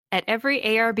At every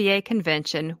ARBA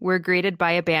convention, we're greeted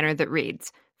by a banner that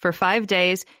reads, "For 5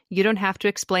 days, you don't have to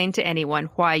explain to anyone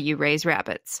why you raise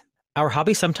rabbits." Our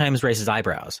hobby sometimes raises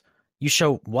eyebrows. You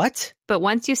show what? But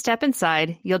once you step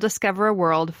inside, you'll discover a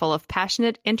world full of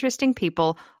passionate, interesting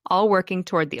people, all working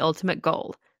toward the ultimate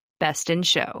goal, Best in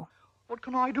Show. What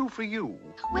can I do for you?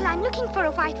 Well, I'm looking for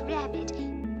a white rabbit.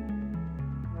 You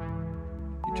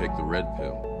take the red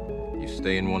pill, you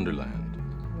stay in Wonderland,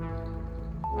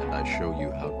 and I show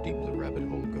you how deep the rabbit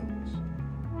hole goes.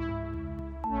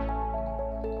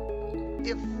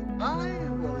 If I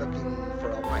were looking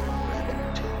for a white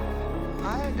rabbit,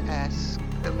 I'd ask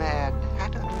the Mad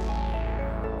Hatter.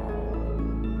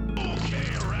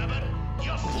 Okay, rabbit,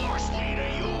 you force me to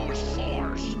use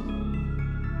force.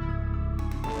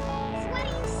 Why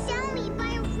don't you sell me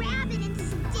by a rabbit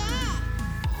instead?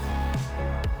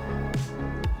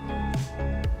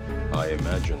 I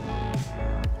imagine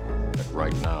that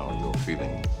right now you're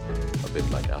feeling a bit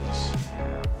like Alice.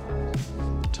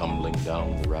 Tumbling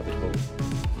down the rabbit hole.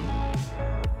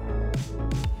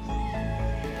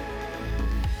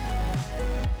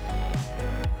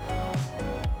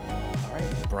 All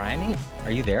right, Bryony,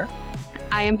 are you there?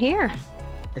 I am here.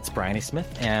 It's Bryony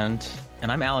Smith, and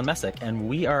I'm Alan Messick, and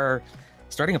we are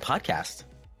starting a podcast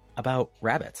about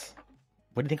rabbits.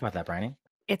 What do you think about that, Bryony?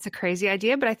 It's a crazy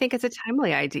idea, but I think it's a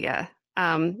timely idea.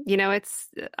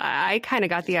 I kind of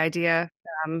got the idea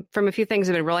from a few things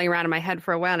that have been rolling around in my head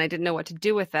for a while, and I didn't know what to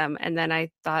do with them. And then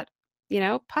I thought,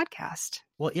 podcast.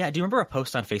 Well, yeah. Do you remember a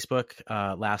post on Facebook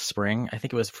last spring? I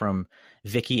think it was from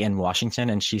Vicky in Washington,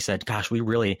 and she said, "Gosh, we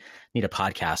really need a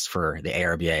podcast for the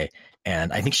ARBA."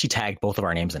 And I think she tagged both of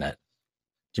our names in it.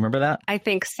 Do you remember that? I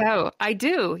think so. I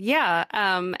do. Yeah.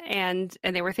 And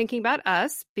they were thinking about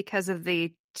us because of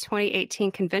the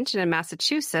 2018 convention in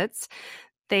Massachusetts.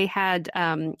 They had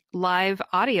live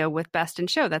audio with Best in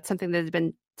Show. That's something that had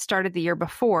been started the year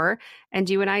before, and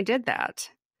you and I did that.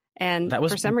 And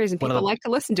for some reason, people like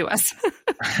to listen to us.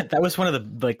 That was one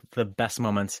of the best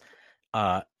moments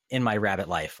in my rabbit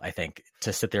life, I think,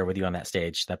 to sit there with you on that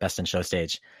stage, that Best in Show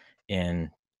stage in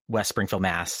West Springfield,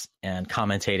 Mass, and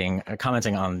commenting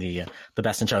on the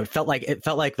Best in Show. It felt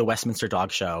like the Westminster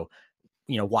Dog Show,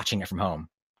 watching it from home.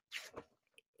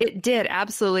 It did,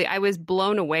 absolutely. I was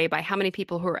blown away by how many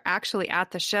people who were actually at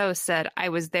the show said, I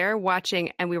was there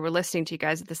watching and we were listening to you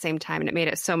guys at the same time. And it made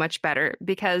it so much better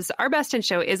because our Best in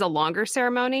Show is a longer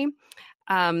ceremony.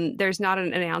 There's not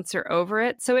an announcer over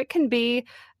it. So it can be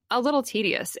a little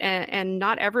tedious and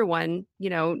not everyone,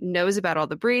 knows about all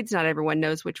the breeds. Not everyone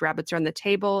knows which rabbits are on the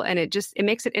table. And it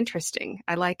makes it interesting.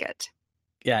 I like it.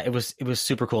 Yeah, it was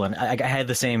super cool. And I had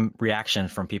the same reaction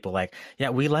from people like,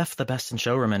 yeah, we left the Best in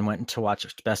Show room and went to watch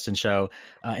Best in Show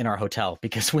in our hotel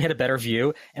because we had a better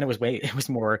view and it was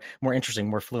more interesting,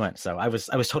 more fluent. So I was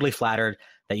totally flattered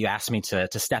that you asked me to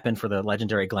step in for the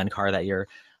legendary Glenn Carr that year.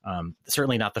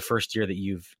 Certainly not the first year that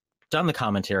you've done the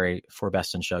commentary for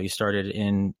Best in Show. You started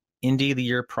in Indy the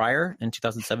year prior in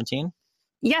 2017.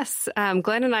 Yes,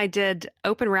 Glenn and I did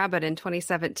Open Rabbit in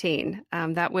 2017.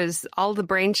 That was all the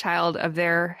brainchild of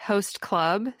their host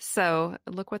club. So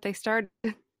look what they started.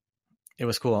 It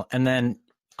was cool. And then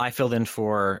I filled in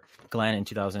for Glenn in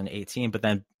 2018. But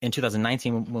then in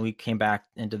 2019, when we came back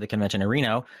into the convention in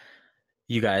Reno,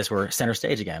 you guys were center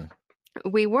stage again.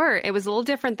 We were. It was a little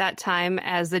different that time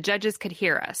as the judges could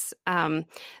hear us.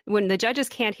 When the judges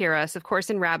can't hear us, of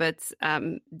course, in rabbits,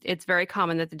 it's very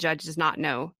common that the judge does not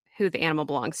know who the animal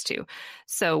belongs to.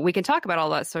 So we can talk about all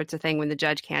that sorts of thing when the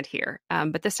judge can't hear.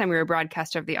 But this time we were a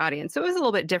broadcaster of the audience. So it was a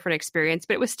little bit different experience,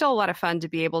 but it was still a lot of fun to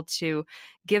be able to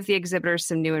give the exhibitors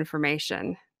some new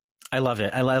information. I love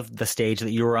it. I love the stage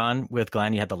that you were on with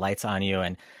Glenn. You had the lights on you.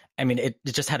 And I mean, it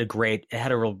just had it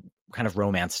had a real kind of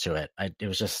romance to it. It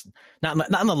was just not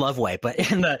in the love way, but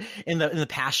in the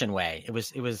passion way. It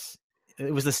was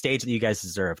the stage that you guys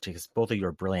deserved because both of you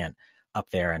are brilliant up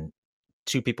there, and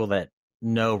two people that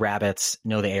know rabbits,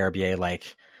 know the ARBA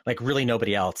like really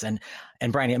nobody else. And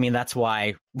Brian, I mean, that's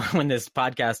why when this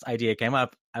podcast idea came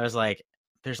up, I was like,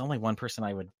 there's only one person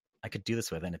I could do this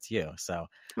with, and it's you. So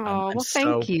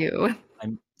thank you.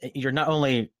 You're not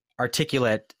only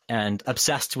articulate and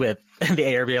obsessed with the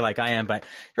ARBA like I am, but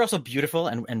you're also beautiful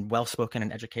and well-spoken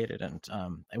and educated. And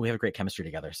we have a great chemistry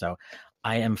together. So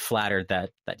I am flattered that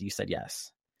you said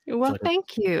yes. Well,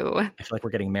 thank you. I feel like we're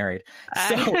getting married.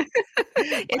 So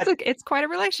it's quite a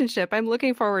relationship. I'm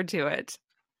looking forward to it.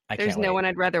 There's no one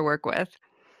I'd rather work with.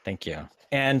 Thank you.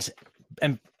 And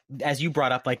as you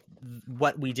brought up, like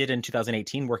what we did in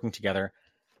 2018, working together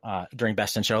during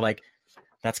Best in Show, like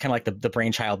that's kind of like the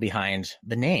brainchild behind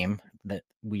the name that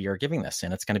we are giving this,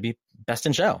 and it's going to be Best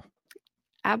in Show.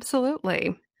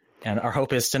 Absolutely. And our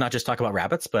hope is to not just talk about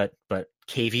rabbits, but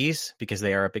cavies, because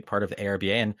they are a big part of the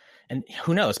ARBA. And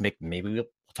who knows, maybe we'll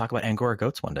talk about Angora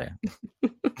goats one day.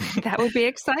 That would be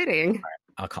exciting.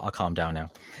 I'll calm down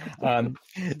now.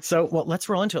 So, well, let's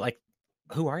roll into it. Like,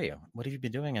 who are you? What have you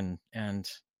been doing? And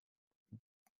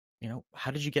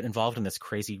how did you get involved in this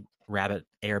crazy rabbit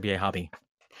ARBA hobby?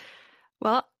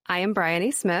 Well, I am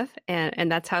Bryony Smith,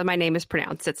 and that's how my name is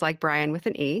pronounced. It's like Brian with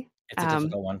an E. It's a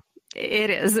difficult one. It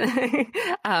is.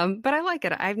 But I like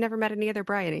it. I've never met any other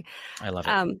Bryony. I love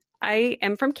it. I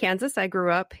am from Kansas. I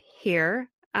grew up here.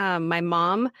 My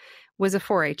mom was a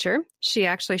 4-H'er. She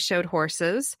actually showed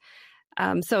horses.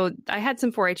 So I had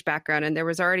some 4-H background, and there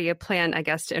was already a plan, I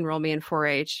guess, to enroll me in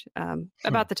 4-H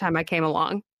about the time I came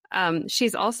along.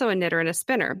 She's also a knitter and a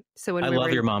spinner. So when I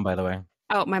love your mom, by the way.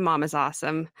 Oh, my mom is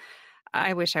awesome.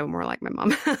 I wish I were more like my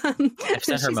mom.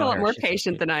 She's a lot more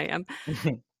patient than I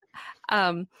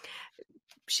am.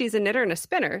 She's a knitter and a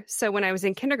spinner. So when I was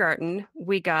in kindergarten,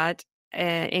 we got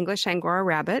an English Angora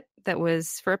rabbit that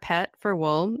was for a pet for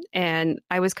wool, and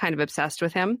I was kind of obsessed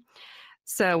with him.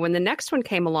 So when the next one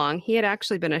came along, he had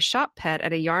actually been a shop pet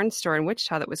at a yarn store in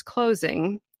Wichita that was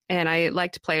closing, and I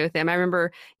liked to play with him. I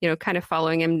remember, kind of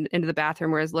following him into the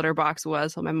bathroom where his litter box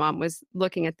was while my mom was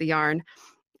looking at the yarn.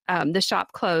 The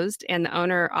shop closed, and the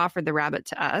owner offered the rabbit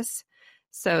to us.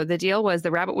 So the deal was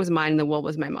the rabbit was mine and the wool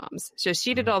was my mom's. So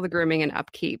she did all the grooming and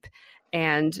upkeep,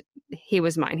 and he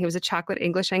was mine. He was a chocolate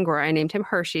English Angora. I named him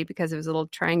Hershey because of his little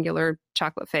triangular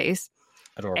chocolate face.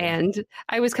 Adorable. And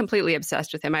I was completely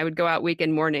obsessed with him. I would go out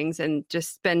weekend mornings and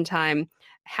just spend time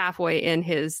halfway in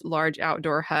his large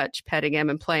outdoor hutch, petting him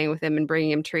and playing with him and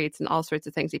bringing him treats and all sorts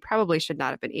of things he probably should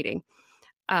not have been eating.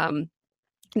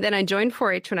 Then I joined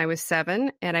 4-H when I was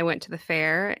 7, and I went to the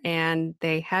fair, and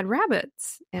they had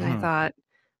rabbits. And I thought,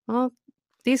 well,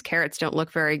 these carrots don't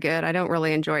look very good. I don't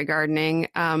really enjoy gardening.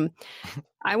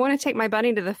 I want to take my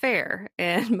bunny to the fair.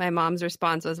 And my mom's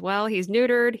response was, well, he's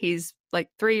neutered. He's like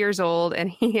 3 years old, and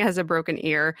he has a broken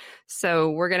ear. So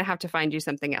we're going to have to find you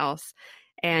something else.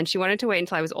 And she wanted to wait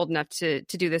until I was old enough to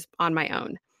do this on my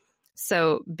own.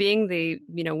 So being the,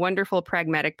 wonderful,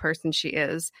 pragmatic person she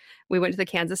is, we went to the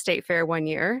Kansas State Fair one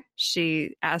year.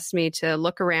 She asked me to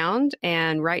look around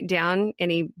and write down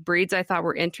any breeds I thought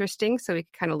were interesting so we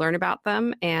could kind of learn about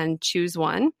them and choose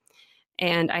one.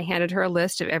 And I handed her a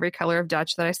list of every color of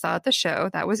Dutch that I saw at the show.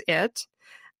 That was it.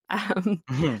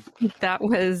 That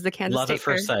was the Kansas State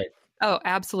Fair. Love at first sight. Oh,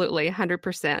 absolutely.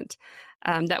 100%.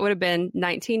 That would have been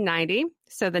 1990.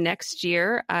 So the next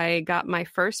year, I got my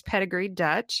first pedigreed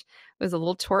Dutch. It was a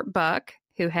little Tort buck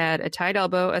who had a tight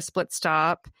elbow, a split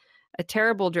stop, a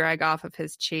terrible drag off of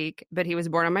his cheek, but he was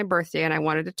born on my birthday and I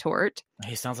wanted a Tort.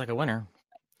 He sounds like a winner.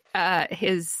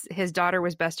 His daughter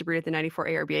was best of breed at the 94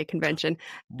 ARBA convention.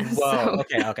 Whoa.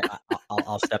 So... Okay.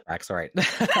 I'll step back. Sorry.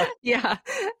 Yeah.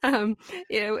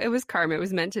 It was karma. It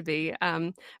was meant to be.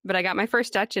 But I got my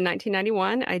first Dutch in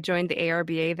 1991. I joined the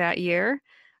ARBA that year.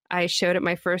 I showed at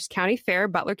my first county fair,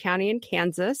 Butler County in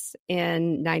Kansas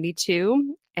in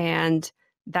 92. And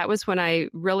that was when I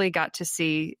really got to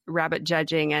see rabbit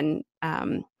judging, and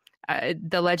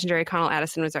the legendary Connell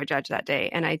Addison was our judge that day.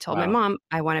 And I told my mom,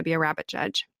 I want to be a rabbit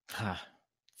judge.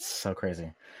 So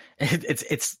crazy.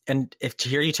 It's and if to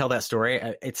hear you tell that story,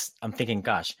 I'm thinking,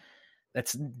 gosh,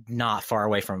 that's not far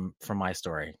away from my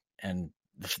story. And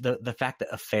the fact that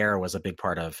a fair was a big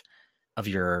part of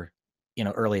your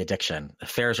early addiction.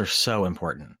 Fairs are so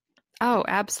important. Oh,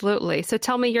 absolutely. So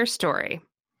tell me your story.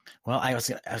 Well, I was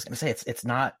going to say it's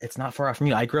not far off from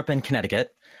you. I grew up in Connecticut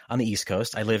on the East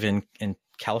Coast. I live in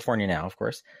California now, of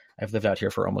course. I've lived out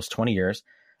here for almost 20 years.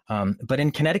 But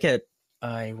in Connecticut,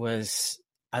 I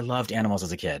loved animals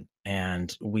as a kid,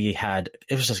 and it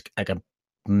was just like a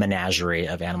menagerie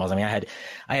of animals. I mean,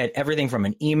 I had everything from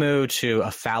an emu to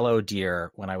a fallow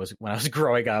deer when I was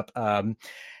growing up.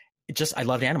 I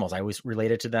loved animals. I was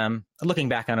related to them. Looking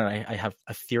back on it, I have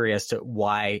a theory as to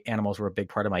why animals were a big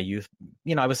part of my youth.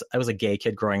 I was a gay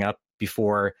kid growing up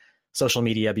before social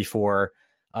media, before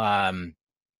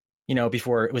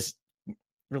before it was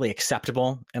really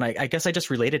acceptable. And I guess I just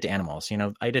related to animals.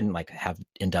 I didn't have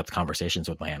in-depth conversations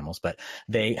with my animals, but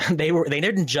they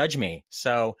didn't judge me.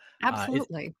 So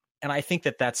absolutely. And I think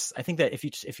that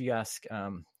if you ask,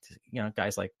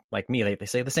 guys like me, they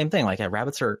say the same thing. Like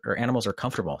rabbits or animals are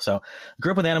comfortable. So I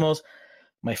grew up with animals.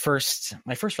 My first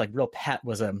real pet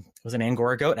was an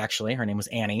Angora goat. Actually, her name was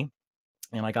Annie,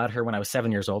 and I got her when I was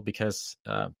 7 years old because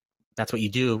that's what you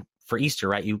do for Easter,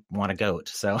 right? You want a goat.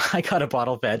 So I got a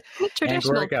bottle fed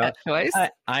traditional pet choice.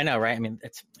 I know, right? I mean,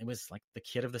 it was like the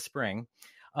kid of the spring.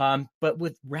 But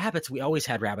with rabbits, we always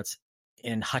had rabbits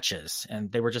in hutches,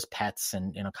 and they were just pets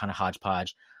and kind of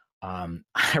hodgepodge.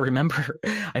 I remember,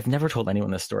 I've never told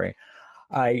anyone this story.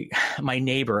 My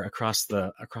neighbor across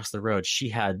the road, she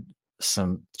had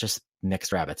some just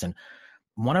mixed rabbits, and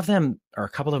one of them, or a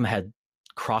couple of them, had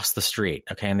crossed the street.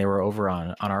 Okay. And they were over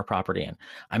on our property. And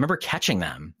I remember catching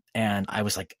them, and I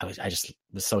just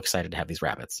was so excited to have these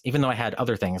rabbits, even though I had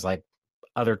other things like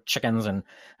other chickens, and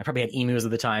I probably had emus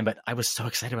at the time, but I was so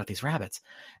excited about these rabbits,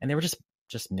 and they were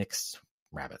just mixed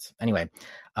rabbits. Anyway,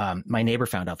 my neighbor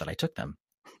found out that I took them,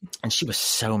 and she was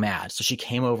so mad. So she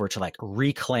came over to like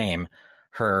reclaim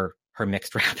her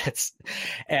mixed rabbits.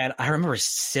 And I remember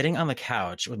sitting on the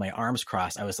couch with my arms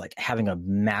crossed. I was like having a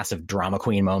massive drama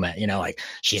queen moment, like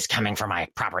she's coming for my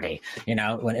property,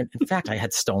 when in fact I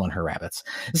had stolen her rabbits.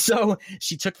 So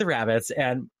she took the rabbits,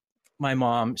 and my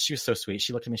mom, she was so sweet.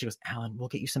 She looked at me, she goes, "Alan, we'll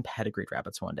get you some pedigreed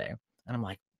rabbits one day." And I'm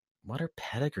like, "What are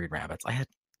pedigreed rabbits?" I had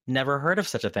never heard of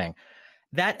such a thing.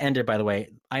 That ended, by the way.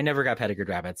 I never got pedigreed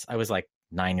rabbits. I was like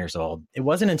 9 years old. It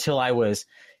wasn't until I was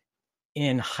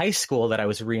in high school that I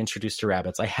was reintroduced to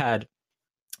rabbits. I had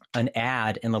an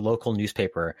ad in the local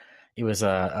newspaper. It was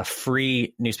a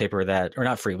free newspaper or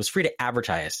not free, it was free to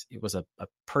advertise. It was a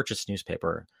purchased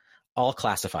newspaper, all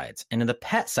classifieds. And in the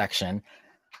pet section,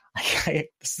 this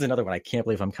is another one I can't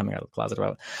believe I'm coming out of the closet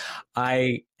about.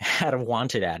 I had a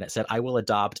wanted ad. It said, "I will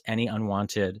adopt any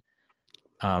unwanted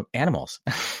animals."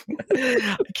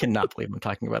 I cannot believe I'm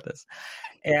talking about this.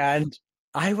 And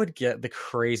I would get the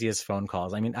craziest phone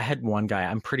calls. I mean, I had one guy,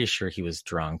 I'm pretty sure he was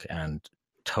drunk and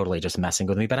totally just messing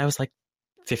with me, but I was like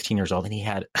 15 years old, and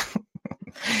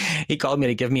he called me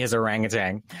to give me his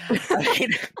orangutan.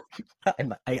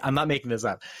 I'm not making this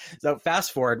up. So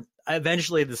fast forward,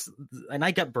 eventually and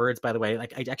I got birds, by the way.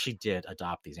 Like, I actually did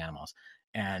adopt these animals,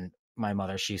 and my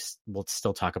mother, she will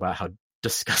still talk about how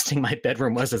disgusting my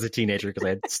bedroom was as a teenager because I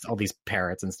had all these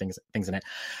parrots and things in it.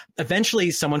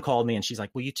 Eventually someone called me, and she's like,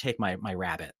 "Will you take my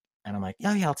rabbit?" And I'm like,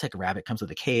 "Oh yeah, I'll take a rabbit. It comes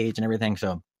with a cage and everything."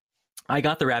 So I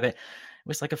got the rabbit. It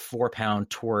was like a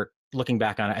 4-pound tort. Looking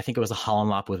back on it, I think it was a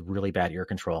Hollandlop with really bad ear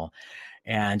control.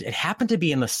 And it happened to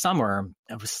be in the summer.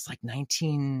 It was like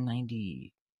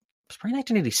 1990, it was probably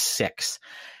 1986.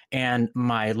 And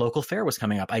my local fair was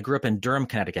coming up. I grew up in Durham,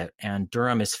 Connecticut, and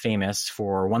Durham is famous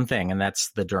for one thing, and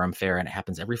that's the Durham Fair. And it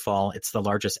happens every fall. It's the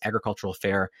largest agricultural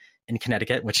fair in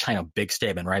Connecticut, which I know, big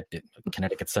statement, right?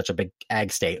 Connecticut's such a big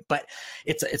ag state, but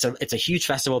it's a huge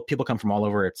festival. People come from all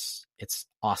over. It's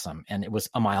awesome. And it was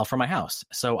a mile from my house.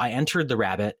 So I entered the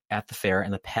rabbit at the fair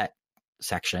in the pet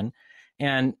section,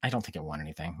 and I don't think it won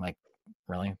anything, like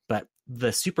really. But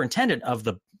the superintendent of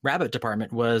the rabbit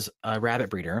department was a rabbit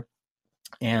breeder.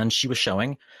 And she was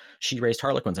showing, she raised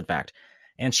Harlequins, in fact.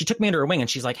 And she took me under her wing, and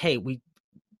she's like, "Hey, we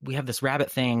have this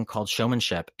rabbit thing called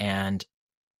showmanship. And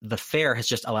the fair has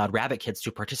just allowed rabbit kids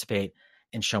to participate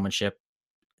in showmanship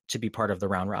to be part of the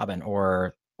round robin,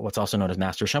 or what's also known as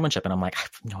master showmanship." And I'm like, I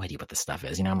have no idea what this stuff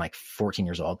is. I'm like 14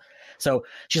 years old. So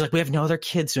she's like, "We have no other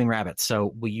kids doing rabbits.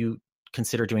 So will you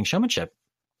consider doing showmanship?"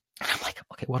 And I'm like,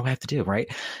 "Okay, what do I have to do?" Right?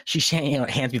 She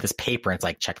hands me this paper, and it's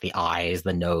like, check the eyes,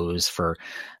 the nose for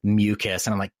mucus.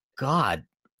 And I'm like, God,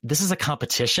 this is a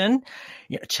competition?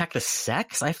 Check the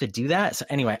sex? I have to do that? So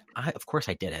anyway, of course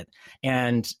I did it.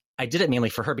 And I did it mainly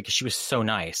for her because she was so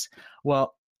nice.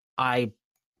 Well, I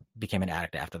became an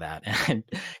addict after that, and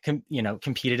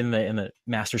competed in the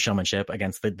master showmanship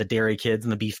against the dairy kids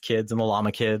and the beef kids and the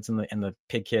llama kids and the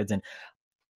pig kids. And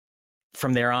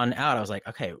from there on out, I was like,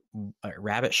 okay,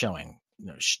 rabbit showing,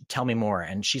 tell me more.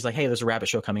 And she's like, "Hey, there's a rabbit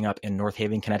show coming up in North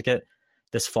Haven, Connecticut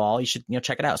this fall. You should,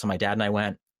 check it out." So my dad and I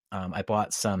went. I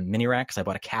bought some mini Rex. I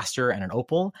bought a castor and an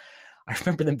opal. I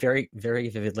remember them very, very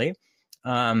vividly.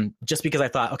 Just because I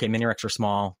thought, okay, mini Rex are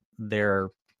small.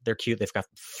 They're cute. They've got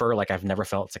fur like I've never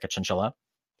felt. It's like a chinchilla.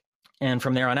 And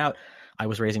from there on out, I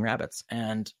was raising rabbits.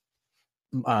 And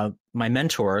my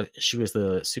mentor, she was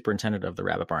the superintendent of the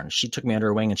rabbit barn. She took me under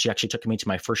her wing, and she actually took me to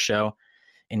my first show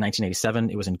in 1987.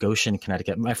 It was in Goshen,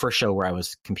 Connecticut. My first show where I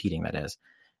was competing, that is.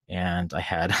 And I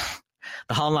had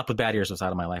the Hollandlop with bad ears was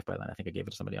out of my life by then. I think I gave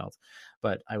it to somebody else.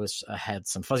 But I had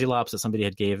some fuzzy lops that somebody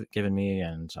had given me,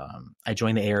 and I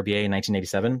joined the ARBA in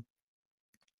 1987.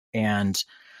 And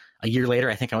a year later,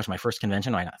 I think I went to my first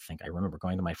convention. I remember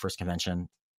going to my first convention.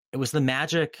 It was the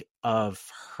magic of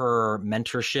her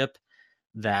mentorship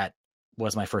that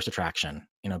was my first attraction.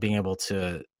 Being able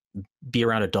to be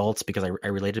around adults, because I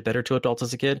related better to adults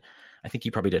as a kid. I think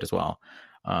you probably did as well.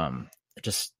 I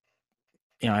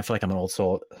feel like I'm an old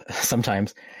soul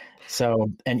sometimes. So,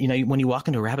 and when you walk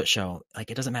into a rabbit show, like,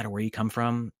 it doesn't matter where you come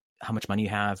from, how much money you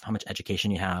have, how much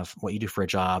education you have, what you do for a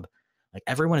job, like,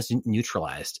 everyone is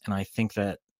neutralized. And I think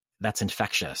that that's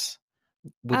infectious.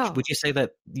 Would you say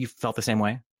that you felt the same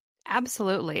way?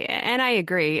 Absolutely. And I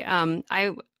agree. On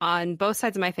both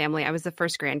sides of my family, I was the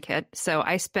first grandkid. So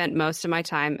I spent most of my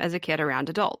time as a kid around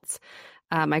adults.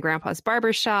 My grandpa's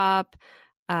barber shop,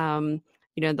 the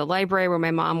library where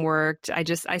my mom worked. I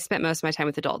spent most of my time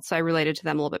with adults. So I related to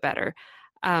them a little bit better.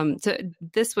 So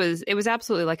it was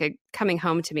absolutely like a coming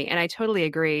home to me. And I totally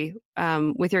agree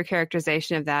with your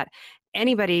characterization of that.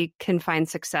 Anybody can find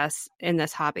success in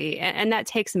this hobby, and that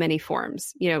takes many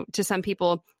forms. To some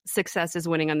people, success is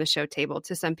winning on the show table.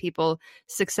 To some people,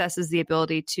 success is the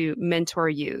ability to mentor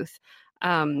youth.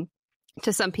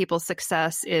 To some people,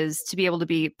 success is to be able to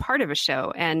be part of a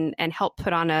show and help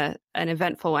put on an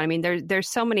eventful one. I mean, there's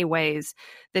so many ways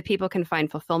that people can find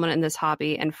fulfillment in this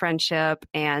hobby and friendship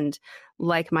and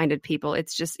like-minded people.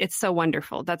 It's so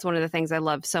wonderful. That's one of the things I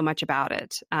love so much about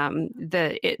it.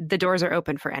 The doors are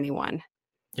open for anyone.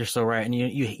 You're so right. And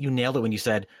you nailed it when you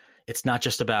said it's not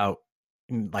just about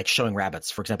like showing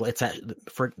rabbits, for example. It's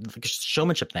for the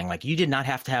showmanship thing. Like, you did not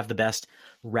have to have the best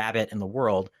rabbit in the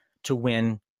world to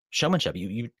win showmanship.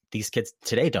 These kids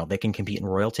today don't. They can compete in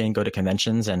royalty and go to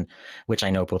conventions, and which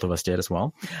I know both of us did as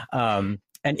well.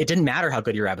 And it didn't matter how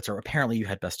good your rabbits are. Apparently, you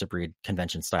had best of breed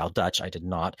convention style Dutch. I did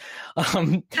not.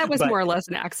 That was more or less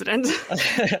an accident.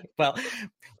 Well,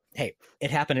 hey, it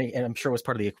happened, and I'm sure it was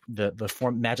part of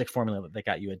the magic formula that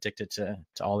got you addicted to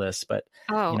all this. But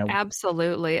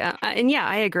absolutely, and yeah,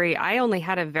 I agree. I only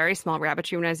had a very small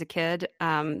rabbitry when I was a kid.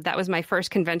 That was my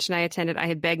first convention I attended. I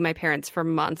had begged my parents for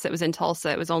months. It was in Tulsa.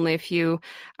 It was only a few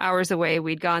hours away.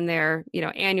 We'd gone there,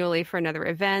 annually for another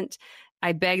event.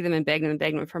 I begged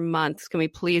them for months. Can we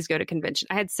please go to convention?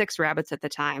 I had 6 rabbits at the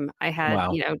time. I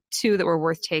had, 2 that were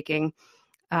worth taking.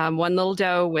 One little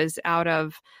doe was out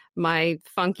of my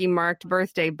funky marked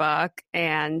birthday buck,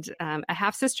 and a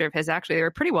half sister of his. Actually, they were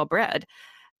pretty well bred,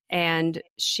 and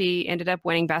she ended up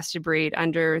winning best of breed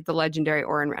under the legendary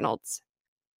Orrin Reynolds.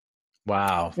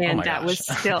 Wow! And that was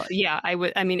still, I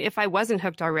would. I mean, if I wasn't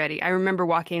hooked already, I remember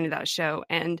walking into that show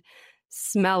and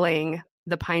smelling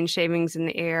the pine shavings in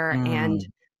the air and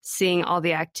seeing all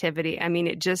the activity. I mean,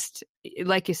 it just,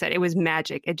 like you said, it was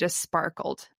magic. It just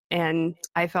sparkled, and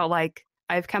I felt like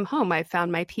I've come home. I've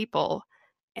found my people.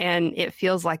 And it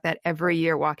feels like that every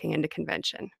year walking into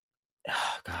convention.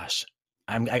 Oh, gosh,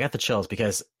 I got the chills,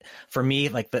 because for me,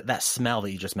 like that smell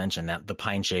that you just mentioned, that the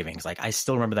pine shavings, like I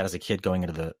still remember that as a kid going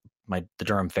into the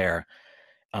Durham Fair.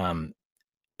 And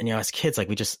as kids, like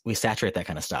we saturate that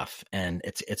kind of stuff, and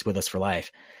it's with us for life.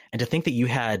 And to think that you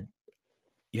had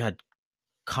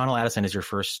Connell Addison as your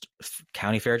first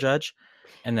county fair judge,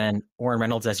 and then Orrin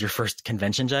Reynolds as your first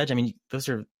convention judge. I mean, those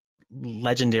are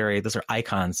legendary. Those are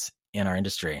icons in our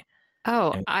industry.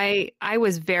 Oh, I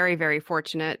was very, very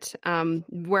fortunate.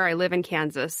 Where I live in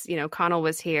Kansas, Connell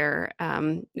was here,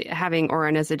 having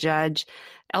Orrin as a judge.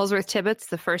 Ellsworth Tibbetts,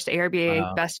 the first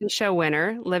ARBA Best in Show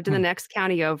winner, lived in the next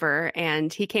county over,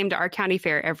 and he came to our county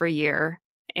fair every year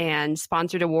and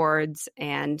sponsored awards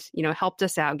and, helped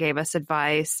us out, gave us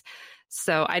advice.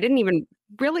 So I didn't even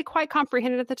really quite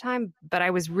comprehend it at the time, but I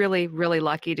was really, really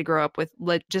lucky to grow up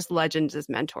with just legends as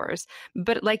mentors.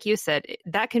 But like you said,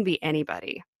 that can be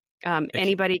anybody.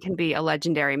 Anybody can be a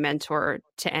legendary mentor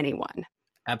to anyone.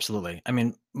 Absolutely. I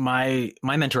mean, my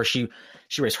mentor, she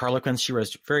raised Harlequins. She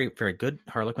raised very, very good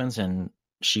Harlequins, and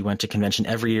she went to convention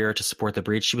every year to support the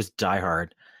breed. She was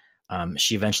diehard.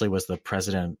 She eventually was the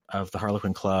president of the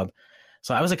Harlequin Club.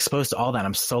 So I was exposed to all that.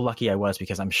 I'm so lucky I was,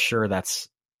 because I'm sure that's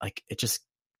like, it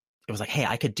was like, hey,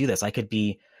 I could do this. I could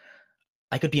be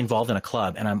involved in a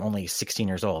club, and I'm only 16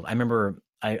 years old. I remember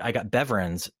I got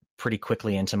Beverins pretty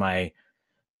quickly into my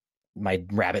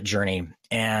rabbit journey.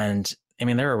 And I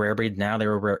mean, they're a rare breed now, they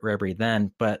were a rare breed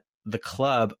then, but the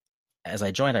club, as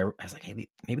I joined, I was like, hey,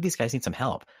 maybe these guys need some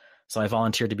help. So I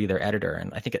volunteered to be their editor.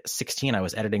 And I think at 16, I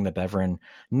was editing the Beverin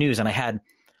News, and I had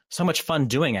so much fun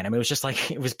doing it. I mean, it was just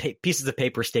like, it was pieces of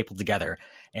paper stapled together.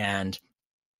 And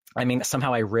I mean,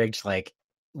 somehow I rigged like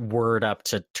Word up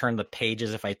to turn the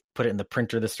pages if I put it in the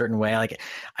printer this certain way. Like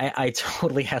I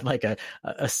totally had like a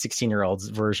 16-year-old's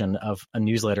version of a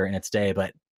newsletter in its day,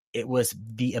 but it was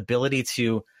the ability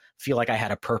to feel like I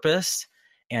had a purpose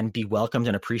and be welcomed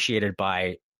and appreciated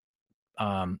by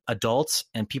adults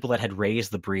and people that had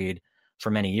raised the breed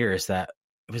for many years, that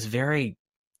it was very,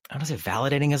 I don't know if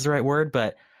validating is the right word,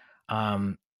 but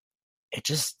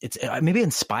it's maybe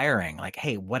inspiring. Like,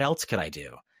 hey, what else could I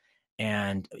do?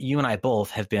 And you and I both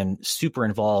have been super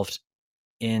involved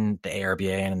in the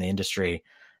ARBA and in the industry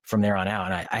from there on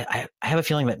out. And I have a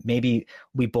feeling that maybe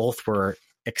we both were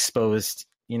exposed,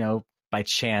 by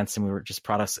chance, and we were just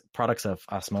products of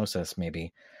osmosis,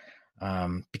 maybe.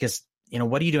 Because,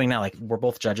 what are you doing now? Like, we're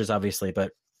both judges, obviously,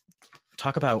 but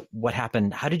talk about what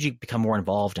happened. How did you become more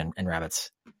involved in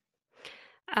rabbits?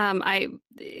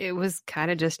 It was kind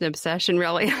of just an obsession,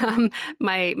 really.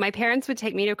 My parents would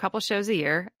take me to a couple shows a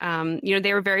year.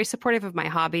 They were very supportive of my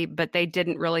hobby, but they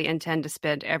didn't really intend to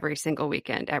spend every single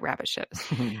weekend at rabbit shows.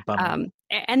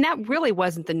 And that really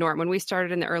wasn't the norm when we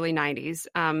started in the early 90s.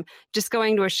 Just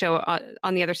going to a show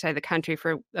on the other side of the country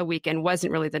for a weekend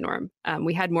wasn't really the norm.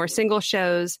 We had more single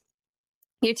shows.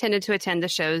 You tended to attend the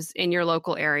shows in your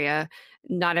local area.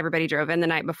 Not everybody drove in the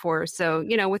night before. So,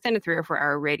 within a 3 or 4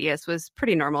 hour radius was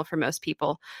pretty normal for most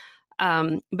people.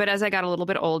 But as I got a little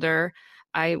bit older,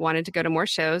 I wanted to go to more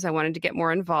shows. I wanted to get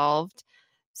more involved.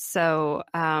 So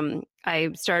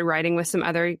I started writing with some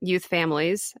other youth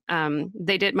families.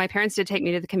 My parents did take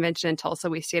me to the convention in Tulsa.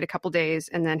 We stayed a couple days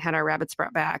and then had our rabbits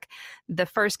brought back. The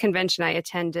first convention I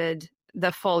attended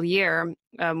the full year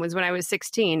was when I was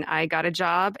 16. I got a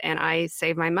job and I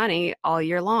saved my money all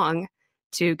year long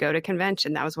to go to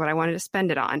convention. That was what I wanted to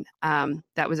spend it on.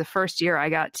 That was the first year I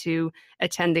got to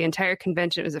attend the entire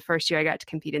convention. It was the first year I got to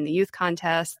compete in the youth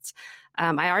contests.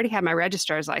 I already had my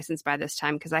registrar's license by this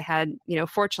time because I had,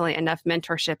 fortunately enough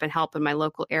mentorship and help in my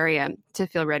local area to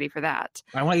feel ready for that.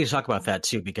 I want you to talk about that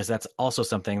too, because that's also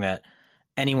something that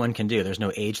anyone can do. There's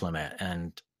no age limit.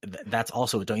 And that's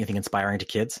also, don't you think, inspiring to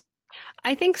kids?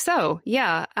 I think so.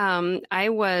 Yeah.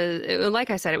 Like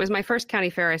I said, it was my first county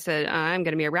fair. I said, I'm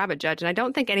going to be a rabbit judge. And I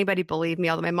don't think anybody believed me,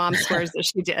 although my mom swears that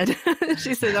she did.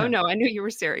 She said, oh no, I knew you were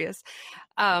serious.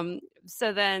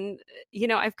 So then,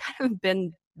 I've kind of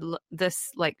been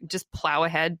this just plow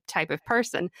ahead type of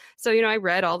person. So, I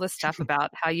read all this stuff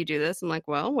about how you do this. I'm like,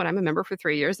 well, when I'm a member for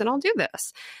 3 years, then I'll do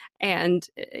this. And,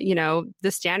 the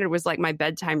standard was like my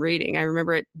bedtime reading. I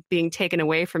remember it being taken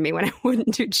away from me when I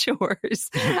wouldn't do chores.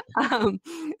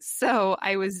 So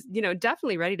I was,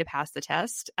 definitely ready to pass the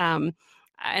test.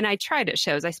 And I tried at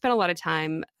shows. I spent a lot of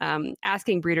time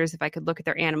asking breeders if I could look at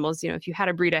their animals. If you had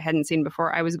a breed I hadn't seen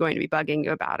before, I was going to be bugging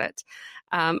you about it.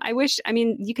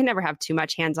 You can never have too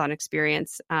much hands-on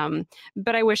experience,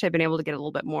 but I wish I'd been able to get a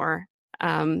little bit more.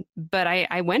 But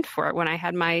I went for it when I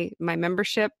had my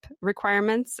membership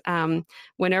requirements,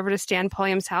 went over to Stan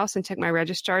Pulliam's house and took my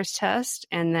registrar's test,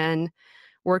 and then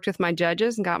worked with my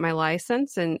judges and got my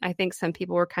license. And I think some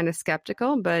people were kind of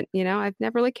skeptical, but I've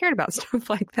never really cared about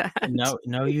stuff like that.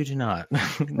 No, you do not.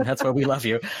 That's why we love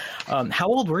you. How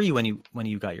old were you when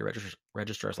you got your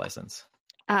registrar's license?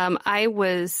 I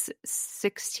was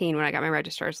 16 when I got my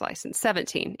registrar's license,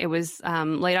 17. It was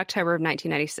late October of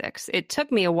 1996. It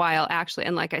took me a while, actually.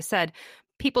 And like I said,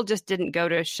 people just didn't go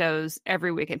to shows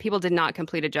every weekend. People did not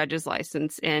complete a judge's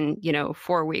license in,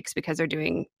 4 weeks because they're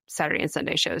doing Saturday and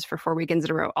Sunday shows for 4 weekends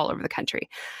in a row all over the country.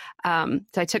 So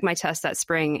I took my test that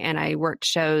spring and I worked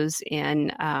shows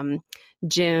in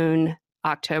June,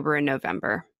 October, and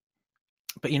November.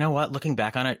 But you know what? Looking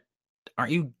back on it,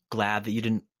 aren't you glad that you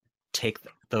didn't take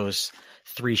those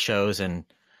 3 shows and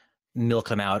milk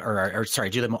them out or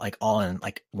do them all in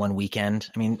one weekend?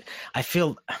 I mean, I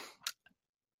feel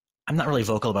I'm not really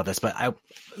vocal about this, but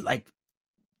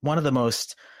one of the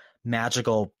most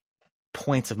magical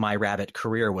points of my rabbit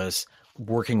career was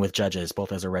working with judges,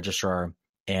 both as a registrar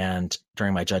and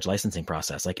during my judge licensing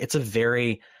process. It's a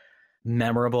very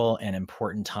memorable and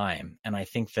important time. And I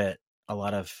think that a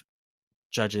lot of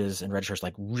judges and registrars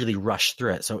really rush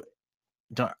through it. So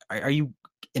are you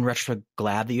in retrospect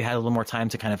glad that you had a little more time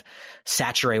to kind of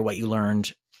saturate what you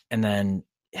learned and then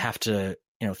have to,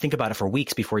 think about it for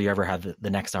weeks before you ever have the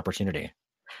next opportunity?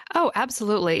 Oh,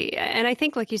 absolutely. And I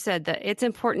think, like you said, that it's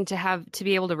important to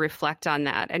be able to reflect on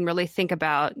that and really think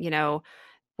about,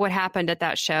 what happened at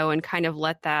that show and kind of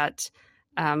let that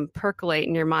percolate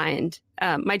in your mind.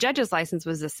 My judge's license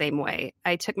was the same way.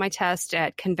 I took my test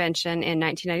at convention in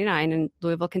 1999 in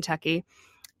Louisville, Kentucky,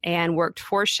 and worked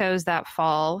 4 shows that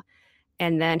fall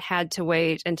and then had to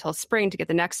wait until spring to get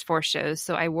the next 4 shows.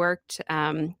 So I worked,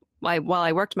 I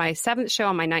worked my 7th show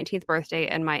on my 19th birthday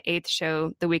and my 8th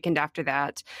show the weekend after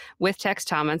that with Tex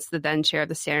Thomas, the then chair of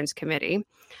the Standards Committee.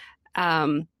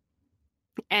 And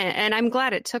I'm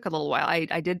glad it took a little while.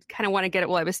 I did kind of want to get it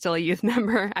while I was still a youth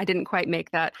member. I didn't quite make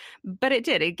that, but it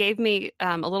did. It gave me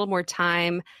a little more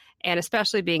time. And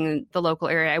especially being in the local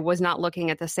area, I was not looking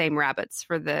at the same rabbits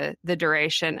for the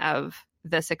duration of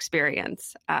this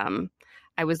experience.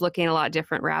 I was looking at a lot of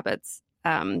different rabbits,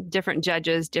 different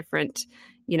judges, different,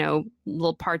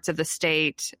 little parts of the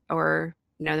state or,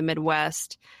 the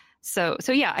Midwest. So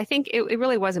yeah, I think it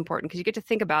really was important because you get to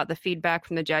think about the feedback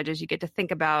from the judges. You get to think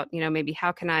about, maybe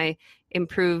how can I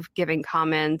improve giving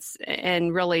comments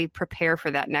and really prepare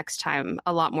for that next time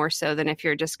a lot more so than if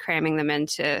you're just cramming them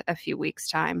into a few weeks'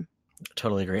 time.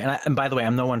 Totally agree. And by the way,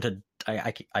 I'm no one to,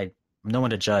 I no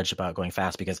one to judge about going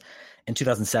fast, because in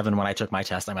 2007, when I took my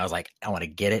test, I was like, I want to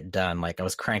get it done. Like I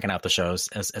was cranking out the shows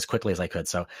as quickly as I could.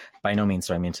 So by no means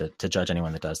do I mean to judge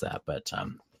anyone that does that. But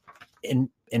in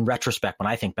retrospect, when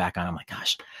I think back on it, I'm like,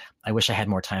 gosh, I wish I had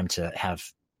more time to have,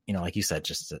 like you said,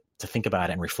 just to think about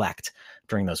it and reflect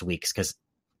during those weeks. Because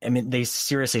I mean, they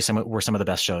seriously were some of the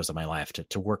best shows of my life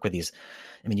to work with these.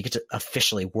 I mean, you get to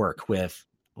officially work with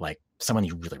like someone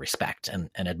you really respect and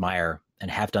admire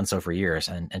and have done so for years,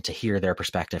 and to hear their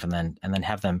perspective and then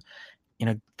have them,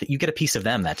 you get a piece of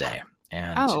them that day.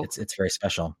 And it's very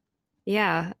special.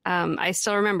 Yeah. I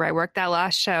still remember I worked that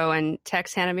last show and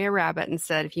Tex handed me a rabbit and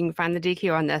said, if you can find the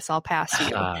DQ on this, I'll pass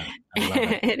you.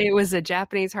 And it was a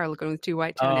Japanese harlequin with 2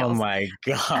 white toenails. Oh my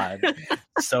God.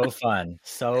 So fun.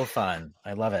 So fun.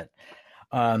 I love it.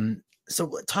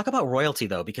 So talk about royalty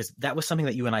though, because that was something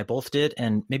that you and I both did,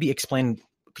 and maybe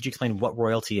could you explain what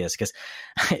royalty is? Because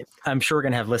I'm sure we're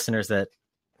going to have listeners that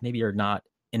maybe are not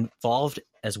involved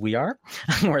as we are,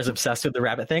 or as obsessed with the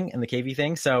rabbit thing and the KV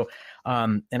thing. So,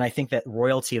 and I think that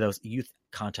royalty, those youth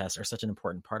contests, are such an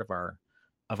important part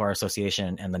of our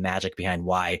association and the magic behind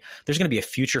why there's going to be a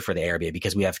future for the ARBA,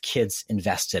 because we have kids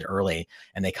invested early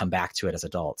and they come back to it as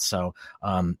adults. So,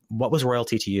 what was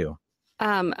royalty to you?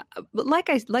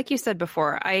 Like you said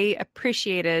before, I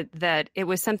appreciated that it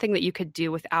was something that you could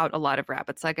do without a lot of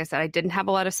rabbits. Like I said, I didn't have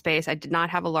a lot of space. I did not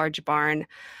have a large barn.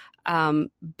 But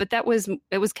it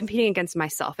was competing against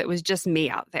myself. It was just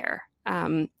me out there.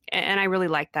 And I really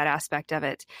liked that aspect of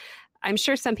it. I'm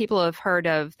sure some people have heard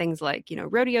of things like,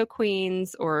 rodeo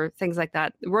queens or things like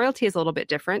that. Royalty is a little bit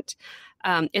different.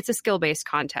 It's a skill-based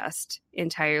contest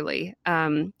entirely.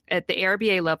 At the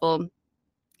ARBA level,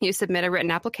 you submit a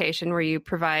written application where you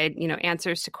provide,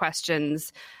 answers to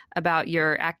questions about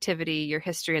your activity, your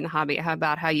history in the hobby,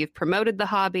 about how you've promoted the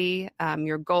hobby,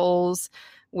 your goals,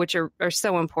 which are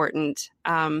so important.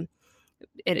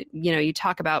 You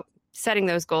talk about setting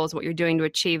those goals, what you're doing to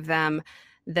achieve them.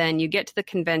 Then you get to the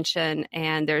convention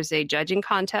and there's a judging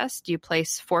contest. You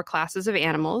place 4 classes of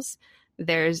animals.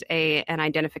 There's an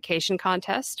identification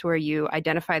contest where you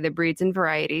identify the breeds and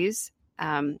varieties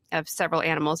of several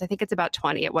animals. I think it's about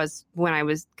 20. It was when I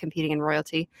was competing in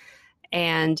royalty.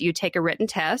 And you take a written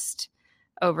test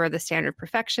over the standard of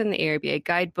perfection, the ARBA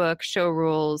guidebook, show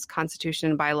rules, constitution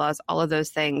and bylaws, all of those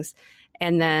things.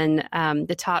 And then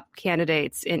the top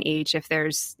candidates in each, if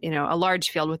there's, a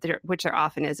large field, which there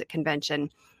often is at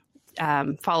convention,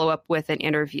 follow up with an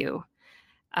interview.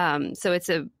 So it's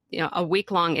a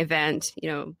week-long event.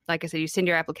 Like I said, you send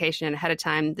your application in ahead of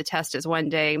time. The test is one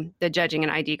day. The judging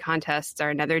and ID contests are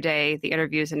another day. The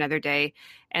interviews another day.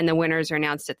 And the winners are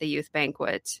announced at the youth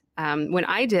banquet. When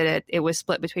I did it, it was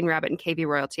split between rabbit and KV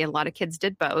royalty. And a lot of kids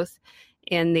did both.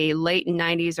 In the late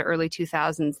 90s or early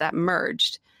 2000s, that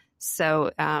merged. So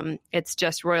it's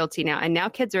just royalty now. And now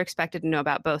kids are expected to know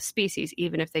about both species,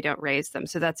 even if they don't raise them.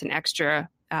 So that's an extra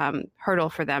hurdle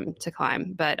for them to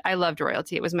climb. But I loved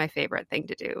royalty. It was my favorite thing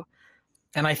to do.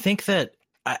 And I think that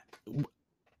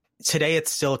today it's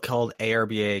still called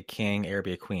ARBA King,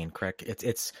 ARBA Queen, correct?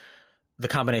 It's the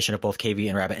combination of both KV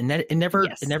and rabbit. And it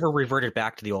never reverted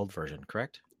back to the old version,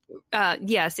 correct?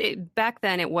 Yes. Back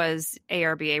then it was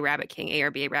ARBA Rabbit King,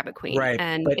 ARBA Rabbit Queen. Right.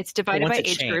 And it's divided by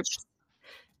age groups.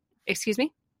 Excuse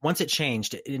me? Once it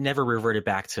changed, it never reverted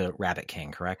back to Rabbit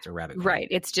King, correct? Or Rabbit Queen? Right.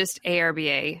 It's just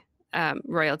ARBA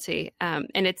royalty. And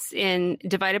it's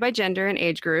divided by gender and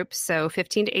age groups. So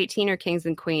 15 to 18 are kings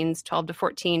and queens, 12 to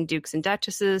 14 dukes and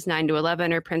duchesses, 9 to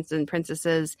 11 are princes and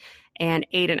princesses, and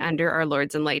 8 and under are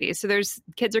lords and ladies. So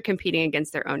kids are competing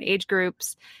against their own age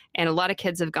groups. And a lot of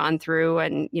kids have gone through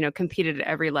and, competed at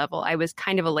every level. I was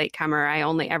kind of a latecomer. I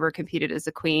only ever competed as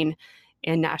a queen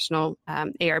in national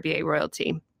ARBA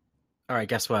royalty. All right,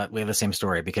 guess what? We have the same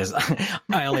story, because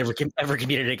I only ever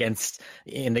competed against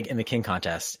in the King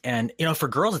contest. And for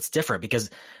girls, it's different, because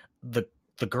the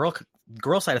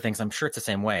girl side of things, I'm sure it's the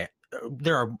same way.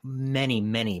 There are many,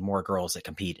 many more girls that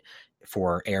compete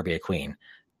for ARBA Queen.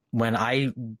 When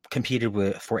I competed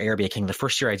for ARBA King, the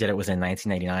first year I did it was in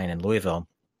 1999 in Louisville.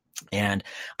 And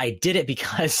I did it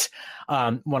because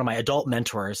one of my adult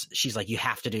mentors, she's like, you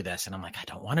have to do this. And I'm like, I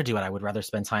don't want to do it. I would rather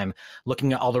spend time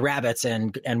looking at all the rabbits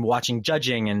and watching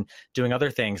judging and doing other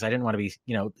things. I didn't want to be,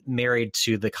 married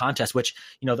to the contest, which,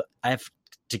 I have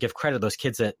to give credit to those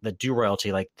kids that do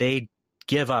royalty. Like, they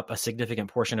give up a significant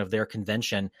portion of their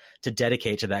convention to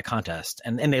dedicate to that contest.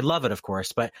 And they love it, of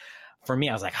course. But for me,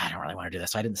 I was like, I don't really want to do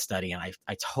this. So I didn't study, and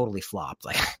I totally flopped.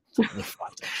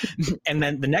 And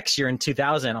then the next year in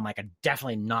 2000, I'm like, I'm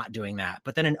definitely not doing that.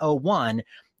 But then in 2001,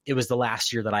 it was the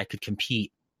last year that I could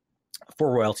compete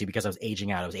for royalty because I was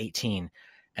aging out. I was 18,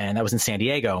 and that was in San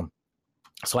Diego.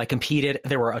 So I competed.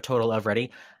 There were a total of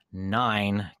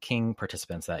 9 king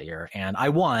participants that year, and I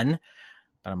won.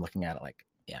 But I'm looking at it like,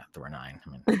 yeah, there were 9. I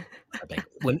mean,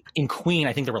 when in Queen,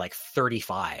 I think there were like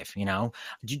 35. Do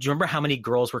you remember how many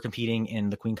girls were competing in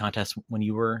the Queen contest when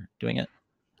you were doing it?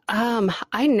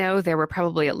 I know there were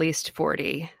probably at least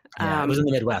 40. Yeah, it was in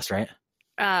the Midwest, right?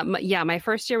 Yeah, my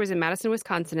first year was in Madison,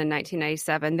 Wisconsin in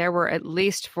 1997. There were at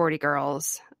least 40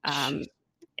 girls. And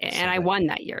I won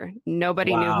that year.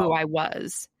 Nobody knew who I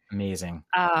was. Amazing.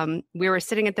 We were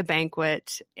sitting at the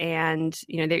banquet, and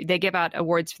they give out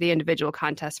awards for the individual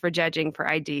contests, for judging, for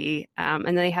ID, and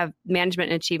then they have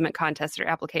management and achievement contests that are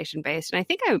application based. And I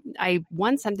think I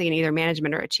won something in either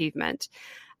management or achievement,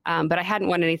 but I hadn't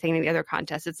won anything in the other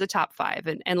contests. It's the top 5,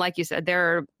 and like you said,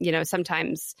 there are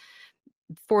sometimes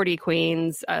 40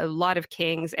 queens, a lot of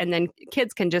kings, and then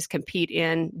kids can just compete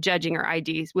in judging or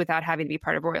IDs without having to be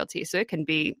part of royalty. So it can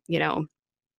be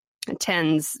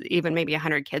tens, even maybe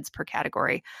 100 kids per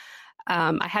category.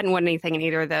 I hadn't won anything in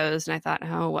either of those. And I thought,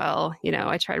 oh, well,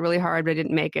 I tried really hard, but I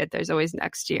didn't make it. There's always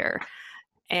next year.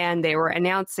 And they were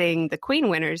announcing the Queen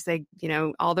winners. They,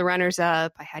 all the runners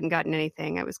up. I hadn't gotten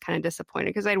anything. I was kind of disappointed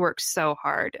because I'd worked so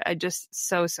hard. I just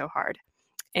so hard.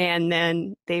 And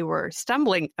then they were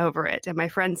stumbling over it. And my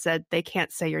friend said, they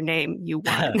can't say your name. You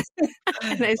won.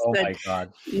 And I said, my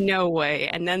God. No way.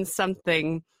 And then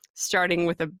something starting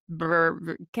with a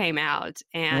brr came out,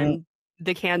 and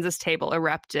the Kansas table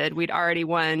erupted. We'd already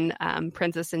won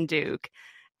Princess and Duke.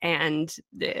 And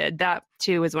that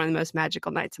too was one of the most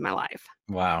magical nights of my life.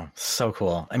 Wow. So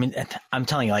cool. I mean, I'm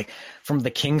telling you, like, from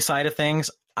the king side of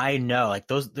things, I know, like,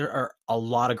 there are a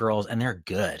lot of girls and they're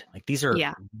good. Like, these are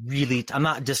really, I'm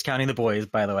not discounting the boys,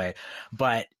 by the way,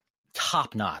 but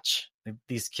top notch.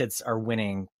 These kids are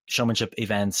winning showmanship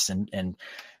events, and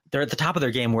they're at the top of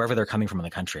their game wherever they're coming from in the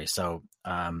country. So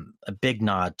a big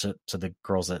nod to the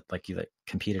girls that, like you, that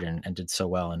competed and did so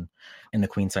well in the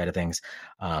Queen side of things.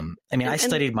 I mean, I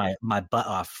studied my butt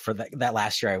off for that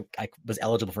last year. I was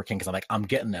eligible for King because I'm like, I'm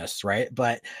getting this, right?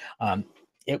 But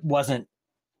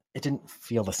it didn't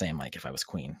feel the same like if I was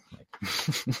Queen.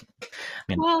 I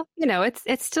mean, well,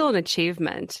 it's still an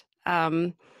achievement.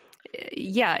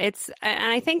 Yeah,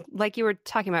 and I think, like you were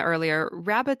talking about earlier,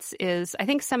 rabbits is, I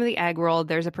think some of the ag world,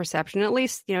 there's a perception, at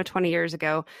least, 20 years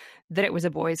ago, that it was a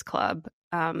boys' club.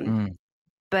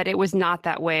 But it was not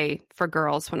that way for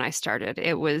girls when I started.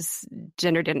 It was,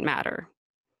 gender didn't matter.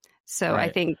 So right.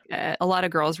 I think a lot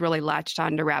of girls really latched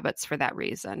onto rabbits for that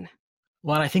reason.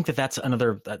 Well, and I think that's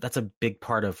a big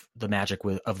part of the magic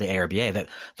of the ARBA, that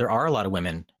there are a lot of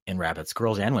women in rabbits,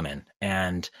 girls and women,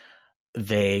 and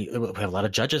we have a lot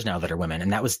of judges now that are women,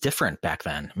 and that was different back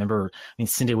then. Remember,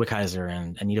 Cindy Wickheiser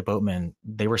and Anita Boatman,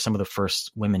 they were some of the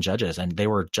first women judges, and they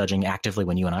were judging actively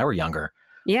when you and I were younger.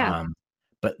 Yeah.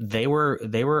 But they were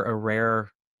a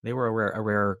rare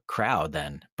crowd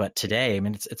then. But today, I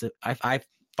mean, I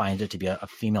find it to be a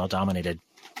female dominated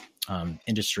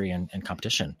industry and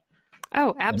competition.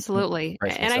 Oh, absolutely.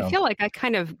 And I feel like I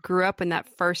kind of grew up in that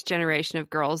first generation of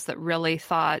girls that really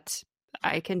thought,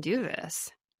 I can do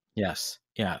this. Yes.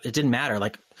 Yeah. It didn't matter.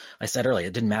 Like I said earlier,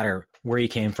 it didn't matter where you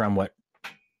came from, what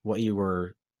you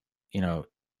were,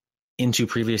 into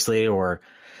previously, or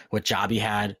what job you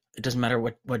had. It doesn't matter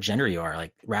what gender you are.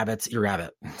 Like, rabbits, you're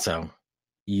rabbit. So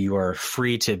you are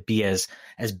free to be as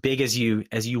big as you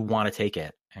want to take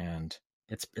it. And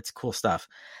it's cool stuff.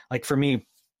 Like, for me,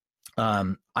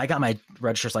 I got my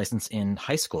registrar's license in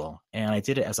high school, and I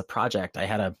did it as a project. I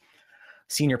had a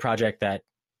senior project that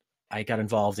I got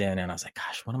involved in, and I was like,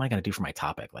 gosh, what am I going to do for my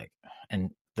topic? Like,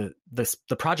 and the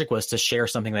project was to share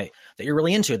something that you're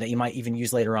really into, that you might even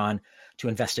use later on to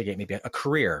investigate maybe a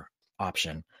career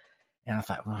option. And I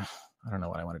thought, well, I don't know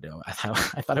what I want to do. I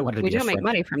thought I wanted to be. We don't make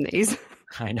money from these.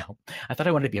 I know. I thought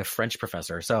I wanted to be a French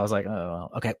professor. So I was like, oh,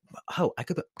 okay. Oh, I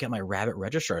could get my rabbit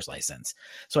registrar's license.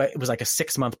 So it was like a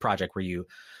 6-month project where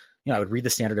I would read the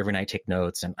standard every night, take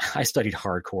notes, and I studied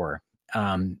hardcore.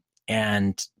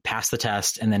 And passed the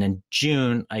test. And then in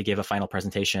June, I gave a final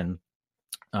presentation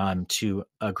to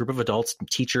a group of adults,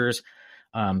 teachers,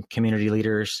 community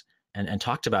leaders, and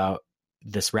talked about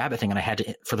this rabbit thing. And I had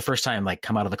to, for the first time, like,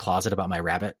 come out of the closet about my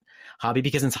rabbit hobby,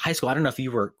 because in high school, I don't know if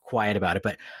you were quiet about it,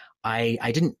 but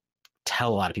I didn't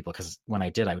tell a lot of people, because when I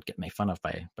did, I would get made fun of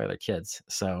by other kids.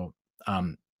 So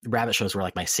rabbit shows were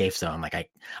like my safe zone. Like,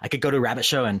 I could go to a rabbit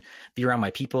show and be around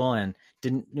my people, and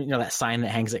didn't, that sign that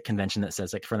hangs at convention that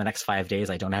says, like, for the next 5 days,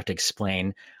 I don't have to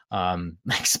explain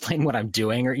what I'm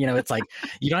doing, or, it's like,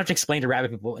 you don't have to explain to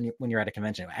rabbit people when you're at a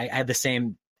convention. I had the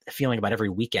same feeling about every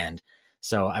weekend.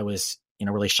 So I was,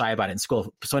 really shy about it in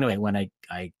school. So anyway, when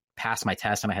I passed my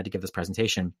test and I had to give this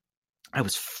presentation, I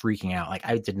was freaking out. Like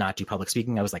I did not do public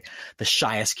speaking. I was like the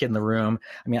shyest kid in the room.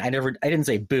 I mean, I didn't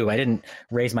say boo. I didn't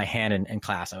raise my hand in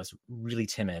class. I was really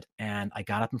timid, and I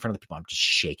got up in front of the people. I'm just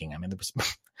shaking. I mean, I was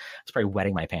probably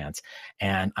wetting my pants,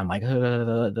 and I'm like,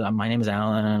 my name is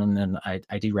Alan, and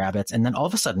I do rabbits. And then all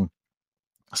of a sudden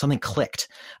something clicked.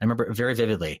 I remember it very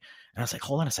vividly. And I was like,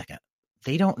 hold on a second.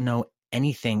 They don't know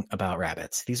anything about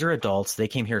rabbits. These are adults. They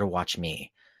came here to watch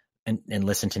me and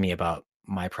listen to me about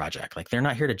my project. Like, they're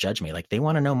not here to judge me. Like, they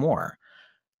want to know more.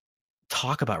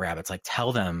 Talk about rabbits. Like,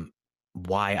 tell them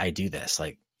why I do this.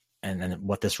 Like, and then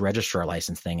what this registrar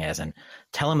license thing is, and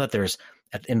tell them that there's,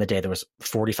 in the day, there was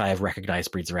 45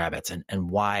 recognized breeds of rabbits, and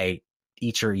why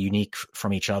each are unique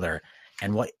from each other.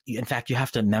 And what, in fact, you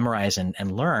have to memorize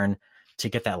and learn to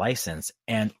get that license.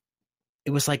 And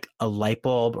it was like a light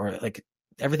bulb, or like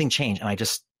everything changed. And I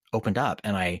just opened up,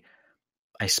 and I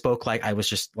spoke like I was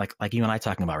just like you and I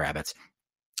talking about rabbits.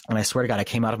 And I swear to God, I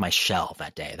came out of my shell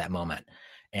that day, that moment.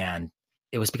 And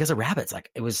it was because of rabbits.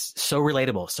 Like, it was so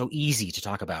relatable, so easy to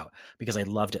talk about, because I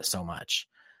loved it so much.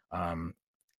 And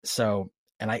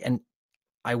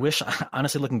I wish,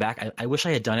 honestly, looking back, I wish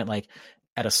I had done it like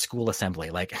at a school assembly,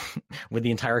 like with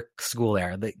the entire school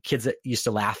there, the kids that used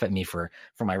to laugh at me for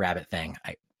my rabbit thing,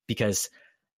 because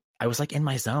I was like in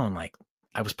my zone. Like,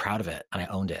 I was proud of it, and I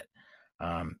owned it.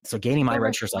 So gaining my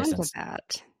registrar's license,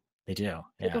 they do.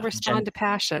 People respond to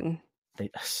passion.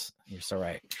 You're so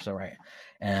right. You're so right.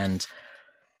 And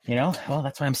well,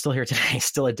 that's why I'm still here today,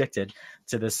 still addicted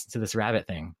to this rabbit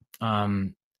thing.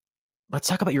 Let's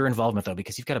talk about your involvement, though,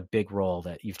 because you've got a big role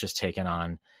that you've just taken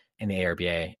on in the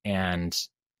ARBA. And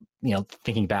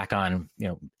thinking back on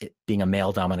it being a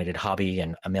male-dominated hobby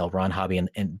and a male-run hobby,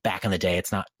 and back in the day,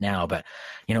 it's not now. But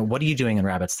what are you doing in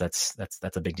rabbits? That's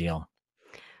a big deal.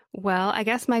 Well, I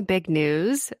guess my big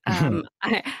news.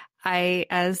 I,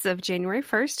 as of January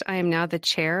 1st, I am now the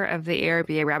chair of the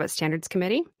ARBA Rabbit Standards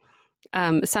Committee.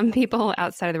 Some people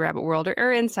outside of the rabbit world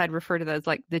or inside refer to those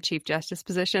like the Chief Justice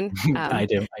position. I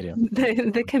do.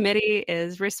 The committee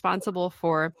is responsible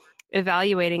for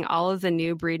evaluating all of the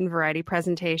new breed and variety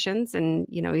presentations, and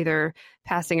either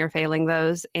passing or failing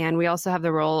those. And we also have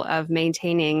the role of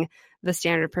maintaining the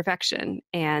standard of perfection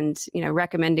and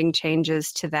recommending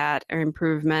changes to that or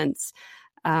improvements.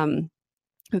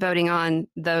 Voting on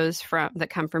those that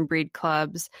come from breed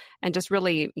clubs, and just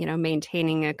really,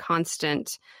 maintaining a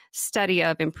constant study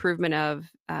of improvement of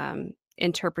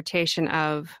interpretation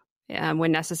of,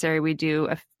 when necessary, we do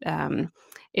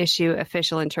issue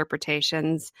official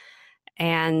interpretations.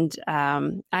 And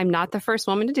I'm not the first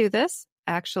woman to do this.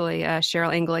 Actually,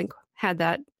 Cheryl Engelink had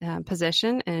that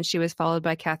position, and she was followed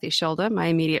by Kathy Schulda, my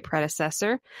immediate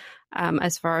predecessor.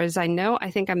 As far as I know,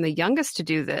 I think I'm the youngest to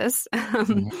do this.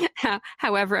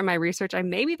 However, in my research, I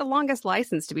may be the longest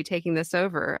licensed to be taking this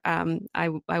over. I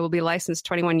will be licensed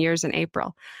 21 years in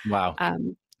April. Wow.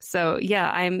 So yeah,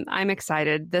 I'm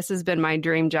excited. This has been my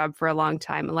dream job for a long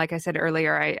time. Like I said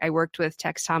earlier, I worked with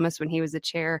Tex Thomas when he was the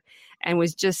chair, and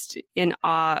was just in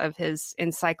awe of his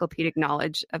encyclopedic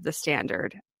knowledge of the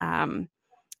standard.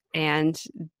 And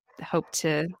hope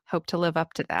to live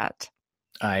up to that.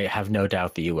 I have no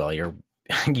doubt that you will.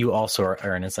 You also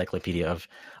are an encyclopedia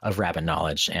of rabbit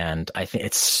knowledge, and I think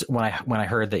it's when I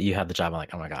heard that you had the job, I'm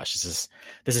like, oh my gosh, this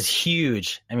is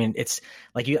huge. I mean, it's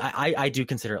like I do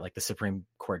consider it like the Supreme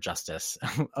Court justice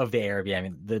of the ARBA. I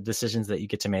mean, the decisions that you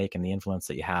get to make and the influence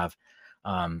that you have,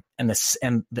 and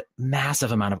the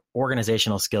massive amount of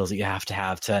organizational skills that you have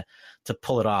to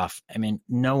pull it off. I mean,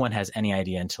 no one has any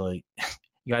idea until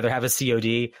you either have a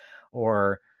COD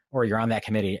or you're on that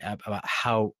committee about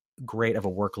how great of a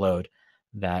workload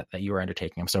that you are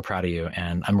undertaking. I'm so proud of you,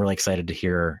 and I'm really excited to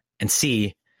hear and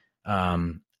see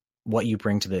what you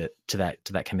bring to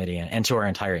that committee and to our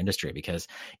entire industry, because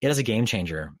it is a game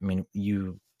changer. I mean,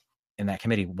 you in that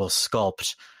committee will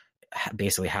sculpt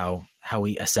basically how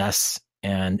we assess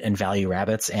and value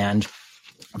rabbits, and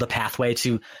the pathway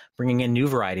to bringing in new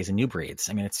varieties and new breeds.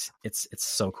 I mean, it's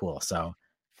so cool. So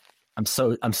I'm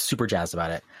super jazzed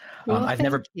about it. Well, I've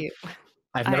never been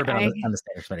on the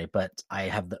standards committee, but I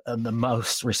have the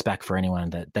most respect for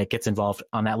anyone that gets involved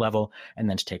on that level and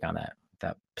then to take on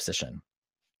that position.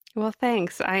 Well,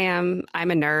 thanks. I'm a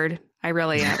nerd. I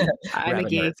really am. I'm a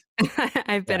geek.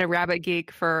 I've been a rabbit geek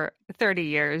for 30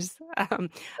 years.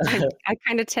 I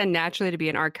kind of tend naturally to be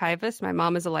an archivist. My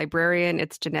mom is a librarian.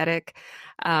 It's genetic.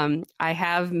 I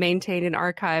have maintained an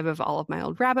archive of all of my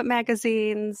old rabbit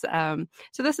magazines.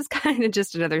 So this is kind of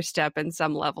just another step in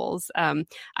some levels. I'm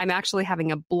actually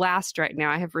having a blast right now.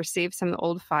 I have received some of the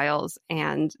old files,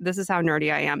 and this is how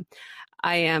nerdy I am.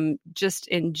 I am just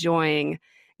enjoying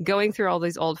going through all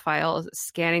these old files,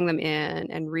 scanning them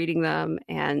in and reading them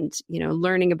and,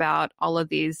 learning about all of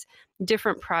these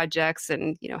different projects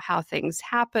and, how things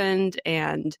happened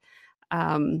and,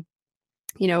 the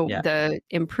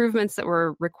improvements that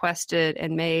were requested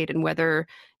and made and whether,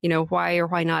 why or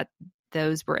why not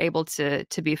those were able to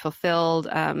be fulfilled.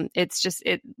 It's just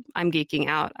I'm geeking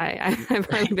out. I've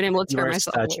already been able to turn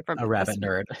myself away from a rabbit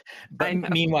nerd. But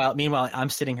meanwhile, I'm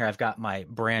sitting here. I've got my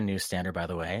brand new standard, by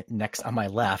the way, next on my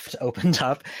left, opened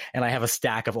up, and I have a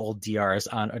stack of old DRs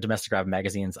on Domestic Rabbit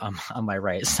magazines on my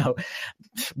right. So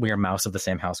we are mouse of the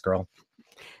same house, girl.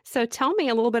 So tell me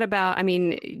a little bit about,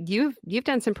 you've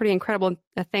done some pretty incredible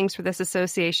things for this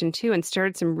association too, and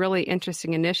started some really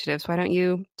interesting initiatives. Why don't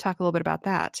you talk a little bit about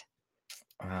that?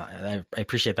 I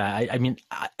appreciate that.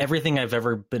 Everything I've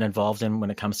ever been involved in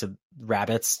when it comes to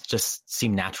rabbits just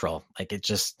seemed natural. Like it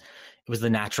was the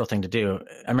natural thing to do.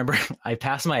 I remember I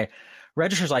passed my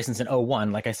registrar's license in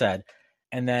 2001, like I said.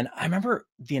 And then I remember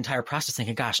the entire process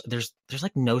thinking, gosh, there's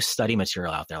like no study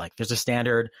material out there. Like there's a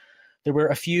standard. There were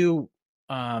a few,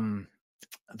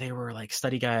 they were like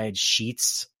study guide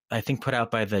sheets, I think put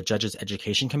out by the Judges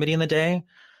Education Committee in the day.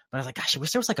 But I was like, gosh, I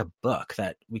wish there was like a book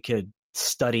that we could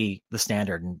study the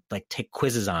standard and like take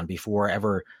quizzes on before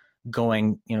ever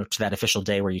going, to that official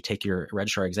day where you take your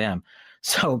registrar exam.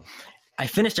 So I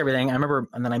finished everything. I remember,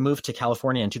 and then I moved to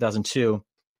California in 2002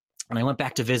 and I went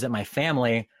back to visit my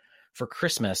family for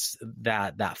Christmas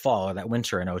that fall or that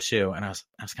winter in 2002. And I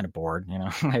was kind of bored,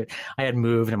 I had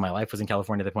moved and my life was in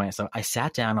California at the point. So I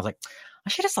sat down, I was like, I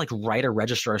should just like write a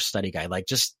registrar study guide, like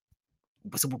just,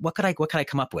 so what could I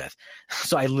come up with?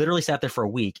 So I literally sat there for a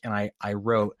week and I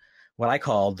wrote what I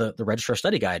called the registrar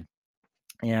study guide.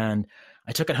 And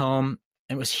I took it home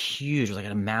and it was huge. It was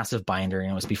like a massive binder.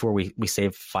 And it was before we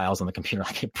saved files on the computer.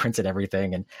 Like I printed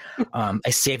everything and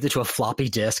I saved it to a floppy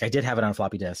disk. I did have it on a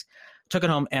floppy disk. Took it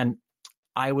home and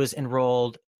I was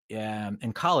enrolled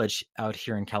in college out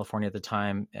here in California at the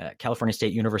time, California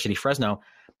State University, Fresno.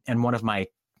 And one of my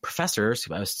professors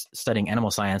who I was studying animal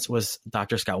science was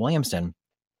Dr. Scott Williamson,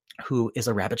 who is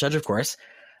a rabbit judge, of course.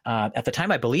 At the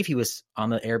time, I believe he was on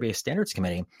the ARBA Standards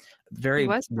Committee. He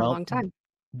was for a long time.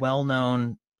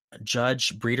 Well-known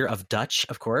judge, breeder of Dutch,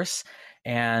 of course.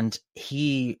 And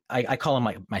I call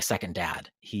him my second dad.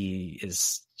 He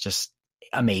is just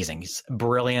amazing. He's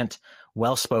brilliant,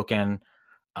 well-spoken.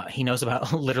 He knows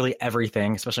about literally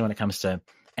everything, especially when it comes to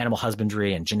animal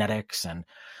husbandry and genetics. And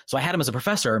so I had him as a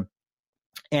professor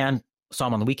and saw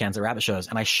him on the weekends at rabbit shows.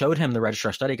 And I showed him the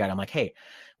registrar study guide. I'm like, hey,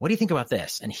 what do you think about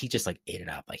this? And he just like ate it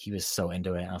up. Like he was so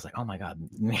into it. And I was like, oh my God,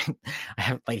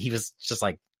 he was just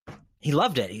like, he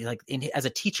loved it. He like, as a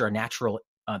teacher, a natural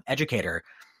educator,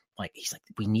 like he's like,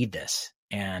 we need this.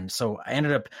 And so I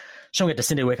ended up showing it to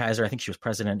Cindy Wickheiser. I think she was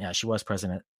president. Yeah, she was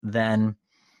president then.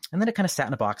 And then it kind of sat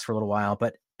in a box for a little while,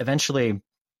 but eventually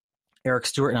Eric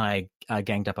Stewart and I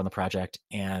ganged up on the project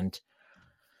and,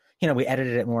 we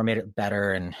edited it more, made it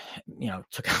better and,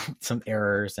 took out some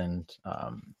errors and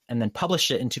then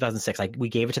published it in 2006. We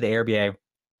gave it to the ARBA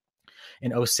in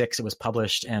 2006. It was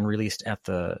published and released at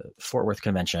the Fort Worth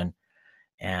convention.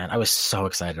 And I was so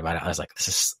excited about it. I was like,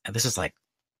 this is like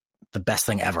the best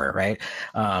thing ever. Right.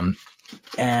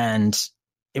 And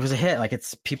it was a hit. Like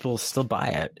people still buy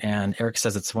it. And Eric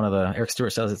says Eric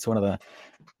Stewart says it's one of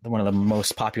the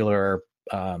most popular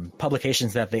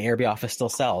publications that the ARBA office still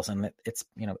sells. And it's,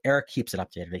 Eric keeps it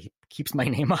updated. He keeps my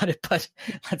name on it, but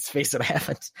let's face it, I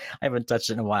haven't touched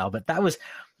it in a while, but that was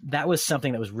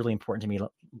something that was really important to me a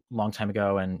long time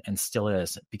ago and still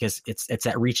is, because it's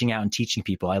that reaching out and teaching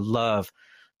people. I love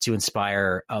to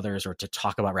inspire others or to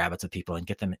talk about rabbits with people and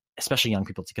get them, especially young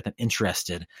people, to get them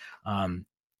interested.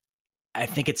 I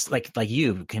think it's like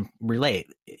you can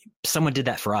relate. Someone did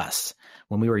that for us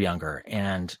when we were younger,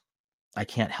 and I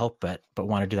can't help but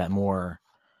want to do that more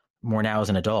now as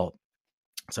an adult.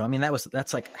 So,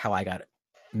 that's like how I got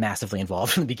massively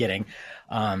involved in the beginning.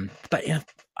 But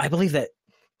I believe that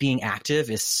being active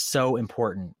is so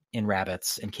important in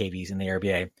rabbits and KVs in the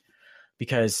ARBA,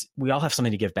 because we all have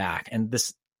something to give back. And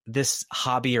this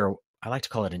hobby, or I like to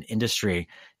call it an industry,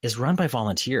 is run by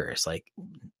volunteers. Like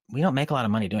we don't make a lot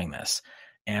of money doing this,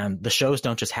 and the shows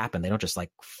don't just happen. They don't just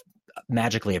like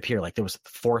magically appear. Like there was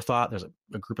forethought. There's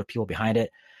a group of people behind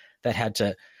it that had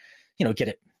to, get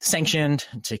it sanctioned,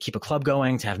 to keep a club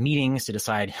going, to have meetings, to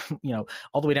decide,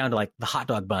 all the way down to like the hot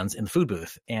dog buns in the food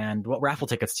booth and what raffle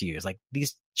tickets to use. Like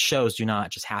these shows do not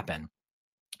just happen,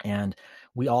 and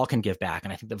we all can give back.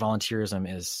 And I think that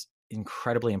volunteerism is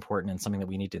incredibly important and something that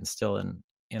we need to instill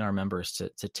in our members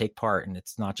to take part. And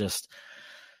it's not just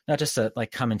a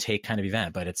like come and take kind of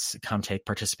event, but it's come, take,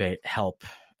 participate, help,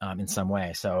 in some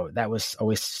way. So that was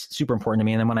always super important to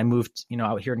me. And then when I moved,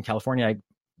 out here in California, I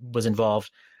was involved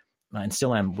and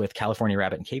still am with California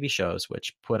Rabbit and KV shows,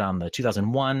 which put on the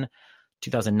 2001,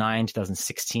 2009,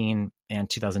 2016, and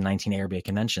 2019 ARBA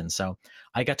conventions. So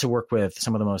I got to work with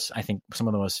some of the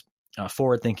most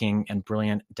forward-thinking and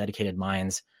brilliant, dedicated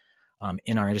minds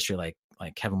in our industry, like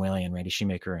Kevin Whaley and Randy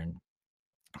Shoemaker and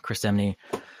Chris Demney.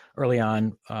 Early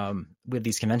on with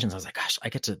these conventions, I was like, gosh, I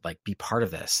get to be part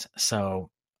of this. So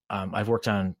I've worked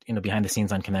on, behind the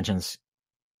scenes on conventions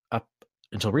up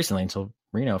until recently, until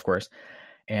Reno, of course.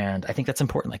 And I think that's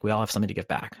important. We all have something to give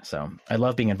back. So I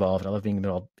love being involved. I love being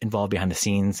involved behind the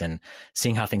scenes and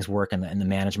seeing how things work and the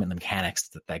management and the mechanics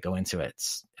that go into it.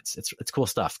 It's cool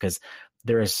stuff because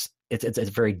it's a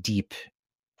very deep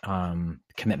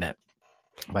commitment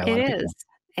by a lot of people. It is.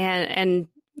 And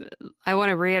I want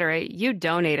to reiterate, you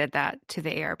donated that to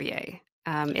the ARBA.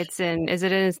 Is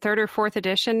it in its 3rd or 4th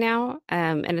edition now?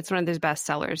 And it's one of those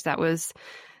bestsellers. That was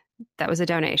a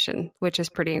donation, which is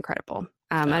pretty incredible.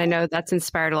 And I know that's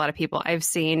inspired a lot of people. I've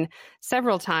seen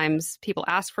several times people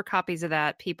ask for copies of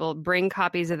that. People bring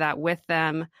copies of that with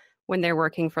them when they're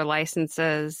working for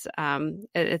licenses.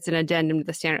 It's an addendum to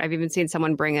the standard. I've even seen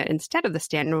someone bring it instead of the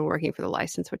standard when working for the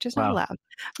license, which is not allowed.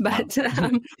 But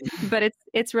but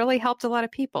it's really helped a lot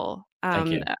of people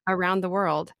around the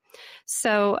world.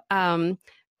 So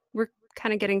we're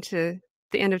kind of getting to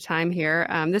the end of time here.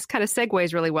 This kind of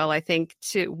segues really well, I think,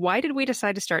 to why did we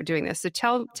decide to start doing this? So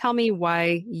tell me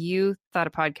why you thought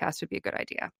a podcast would be a good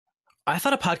idea. I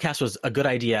thought a podcast was a good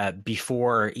idea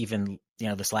before even,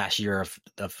 this last year of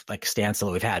standstill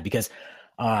that we've had, because,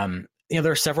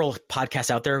 there are several podcasts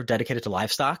out there dedicated to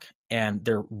livestock and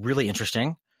they're really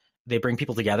interesting. They bring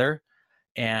people together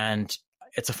and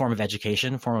it's a form of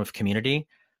education, form of community.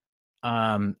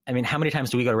 How many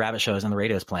times do we go to rabbit shows and the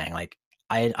radio is playing?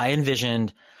 I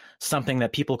envisioned something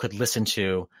that people could listen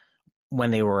to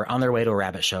when they were on their way to a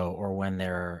rabbit show or when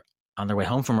they're on their way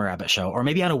home from a rabbit show, or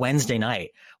maybe on a Wednesday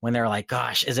night when they're like,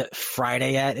 gosh, is it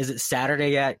Friday yet? Is it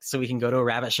Saturday yet? So we can go to a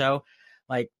rabbit show.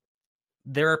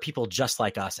 There are people just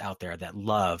like us out there that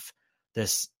love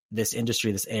this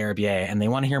industry, this ARBA, and they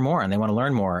want to hear more and they want to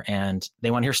learn more and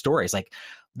they want to hear stories.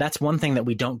 That's one thing that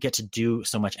we don't get to do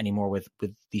so much anymore with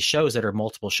these shows that are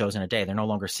multiple shows in a day. They're no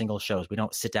longer single shows. We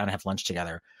don't sit down and have lunch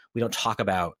together. We don't talk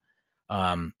about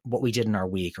what we did in our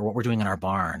week or what we're doing in our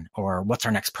barn or what's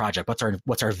our next project,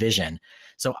 what's our vision.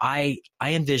 So I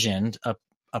envisioned a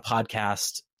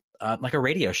podcast like a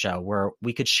radio show where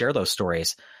we could share those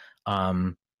stories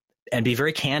and be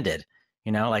very candid.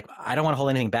 I don't want to hold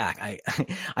anything back.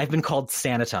 I've been called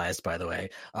sanitized, by the way,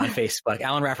 on Facebook.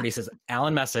 Alan Rafferty says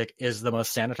Alan Messick is the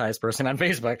most sanitized person on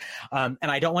Facebook, and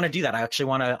I don't want to do that. I actually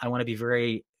want to be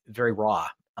very, very raw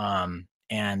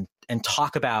and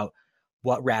talk about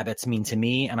what rabbits mean to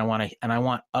me, and I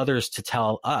want others to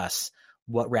tell us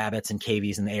what rabbits and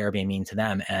KVs and the ARBA mean to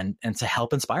them, and to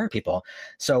help inspire people.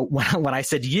 So when I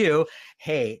said to you,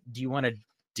 hey, do you want to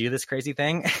do this crazy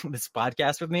thing, this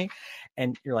podcast with me?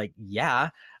 And you're like,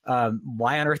 yeah.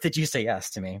 Why on earth did you say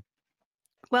yes to me?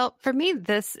 Well, for me,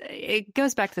 it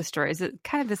goes back to the stories.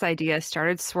 This idea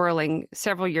started swirling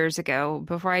several years ago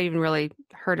before I even really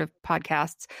heard of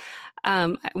podcasts.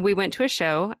 We went to a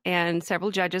show and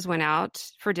several judges went out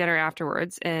for dinner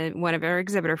afterwards, and one of our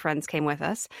exhibitor friends came with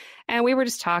us, and we were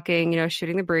just talking,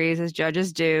 shooting the breeze as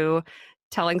judges do,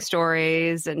 telling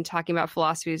stories and talking about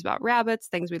philosophies about rabbits,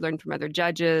 things we learned from other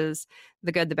judges,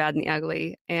 the good, the bad, and the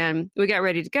ugly. And we got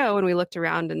ready to go and we looked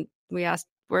around and we asked,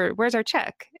 where's our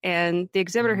check? And the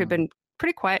exhibitor, who'd been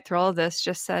pretty quiet through all of this,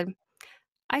 just said,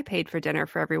 I paid for dinner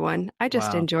for everyone. I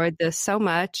just enjoyed this so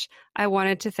much. I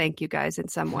wanted to thank you guys in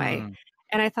some way.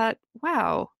 And I thought,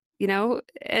 wow,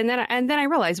 and then I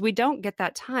realized we don't get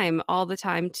that time all the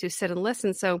time to sit and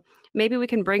listen. So maybe we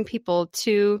can bring people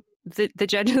to the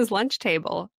judge's lunch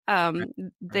table.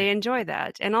 They enjoy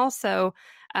that. And also,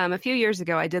 a few years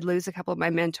ago, I did lose a couple of my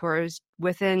mentors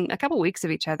within a couple of weeks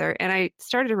of each other. And I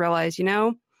started to realize,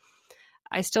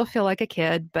 I still feel like a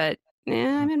kid, but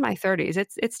I'm in my 30s.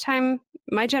 It's time.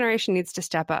 My generation needs to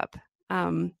step up.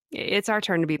 It's our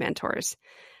turn to be mentors.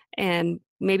 And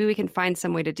maybe we can find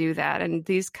some way to do that. And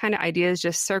these kind of ideas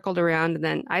just circled around. And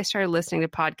then I started listening to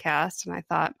podcasts and I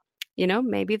thought,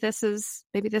 maybe this is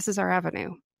our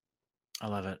avenue. I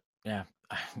love it. Yeah.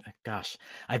 Gosh,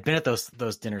 I've been at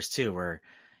those dinners too, where,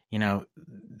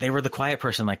 they were the quiet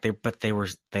person, but they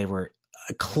were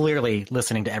clearly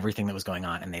listening to everything that was going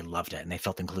on and they loved it and they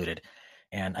felt included.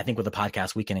 And I think with the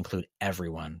podcast, we can include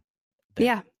everyone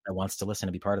that wants to listen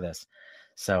and be part of this.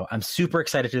 So I'm super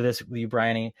excited to do this with you,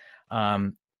 Bryony.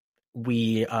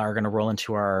 We are going to roll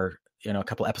into our, a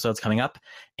couple episodes coming up,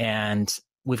 and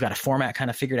we've got a format kind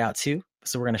of figured out too.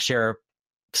 So we're going to share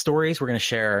stories. We're going to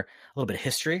share a little bit of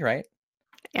history, right?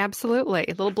 Absolutely.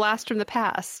 A little blast from the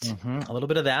past. A little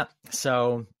bit of that.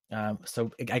 So I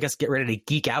guess get ready to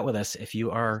geek out with us if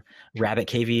you are Rabbit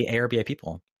KV ARBA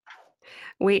people.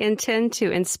 We intend to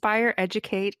inspire,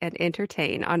 educate, and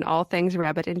entertain on all things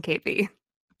Rabbit and KV.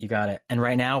 You got it. And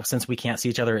right now, since we can't see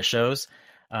each other at shows,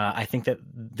 I think that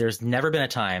there's never been a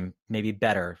time maybe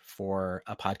better for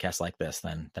a podcast like this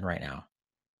than right now.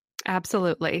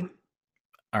 Absolutely.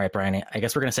 All right, Brian, I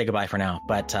guess we're going to say goodbye for now,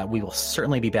 but we will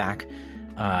certainly be back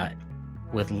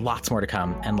with lots more to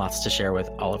come and lots to share with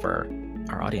all of our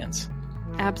audience.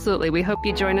 Absolutely. We hope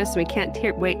you join us. We can't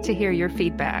wait to hear your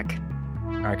feedback.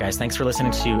 All right, guys, thanks for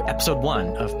listening to episode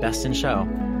 1 of Best in Show.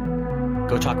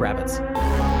 Go talk rabbits.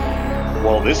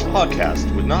 While this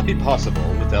podcast would not be possible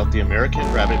without the American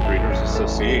Rabbit Breeders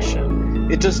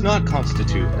Association, it does not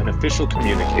constitute an official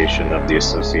communication of the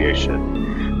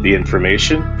association. The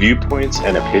information, viewpoints,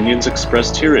 and opinions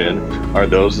expressed herein are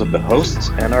those of the hosts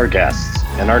and our guests,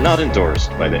 and are not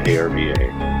endorsed by the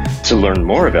ARBA. To learn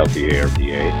more about the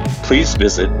ARBA, please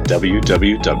visit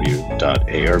www.arba.net.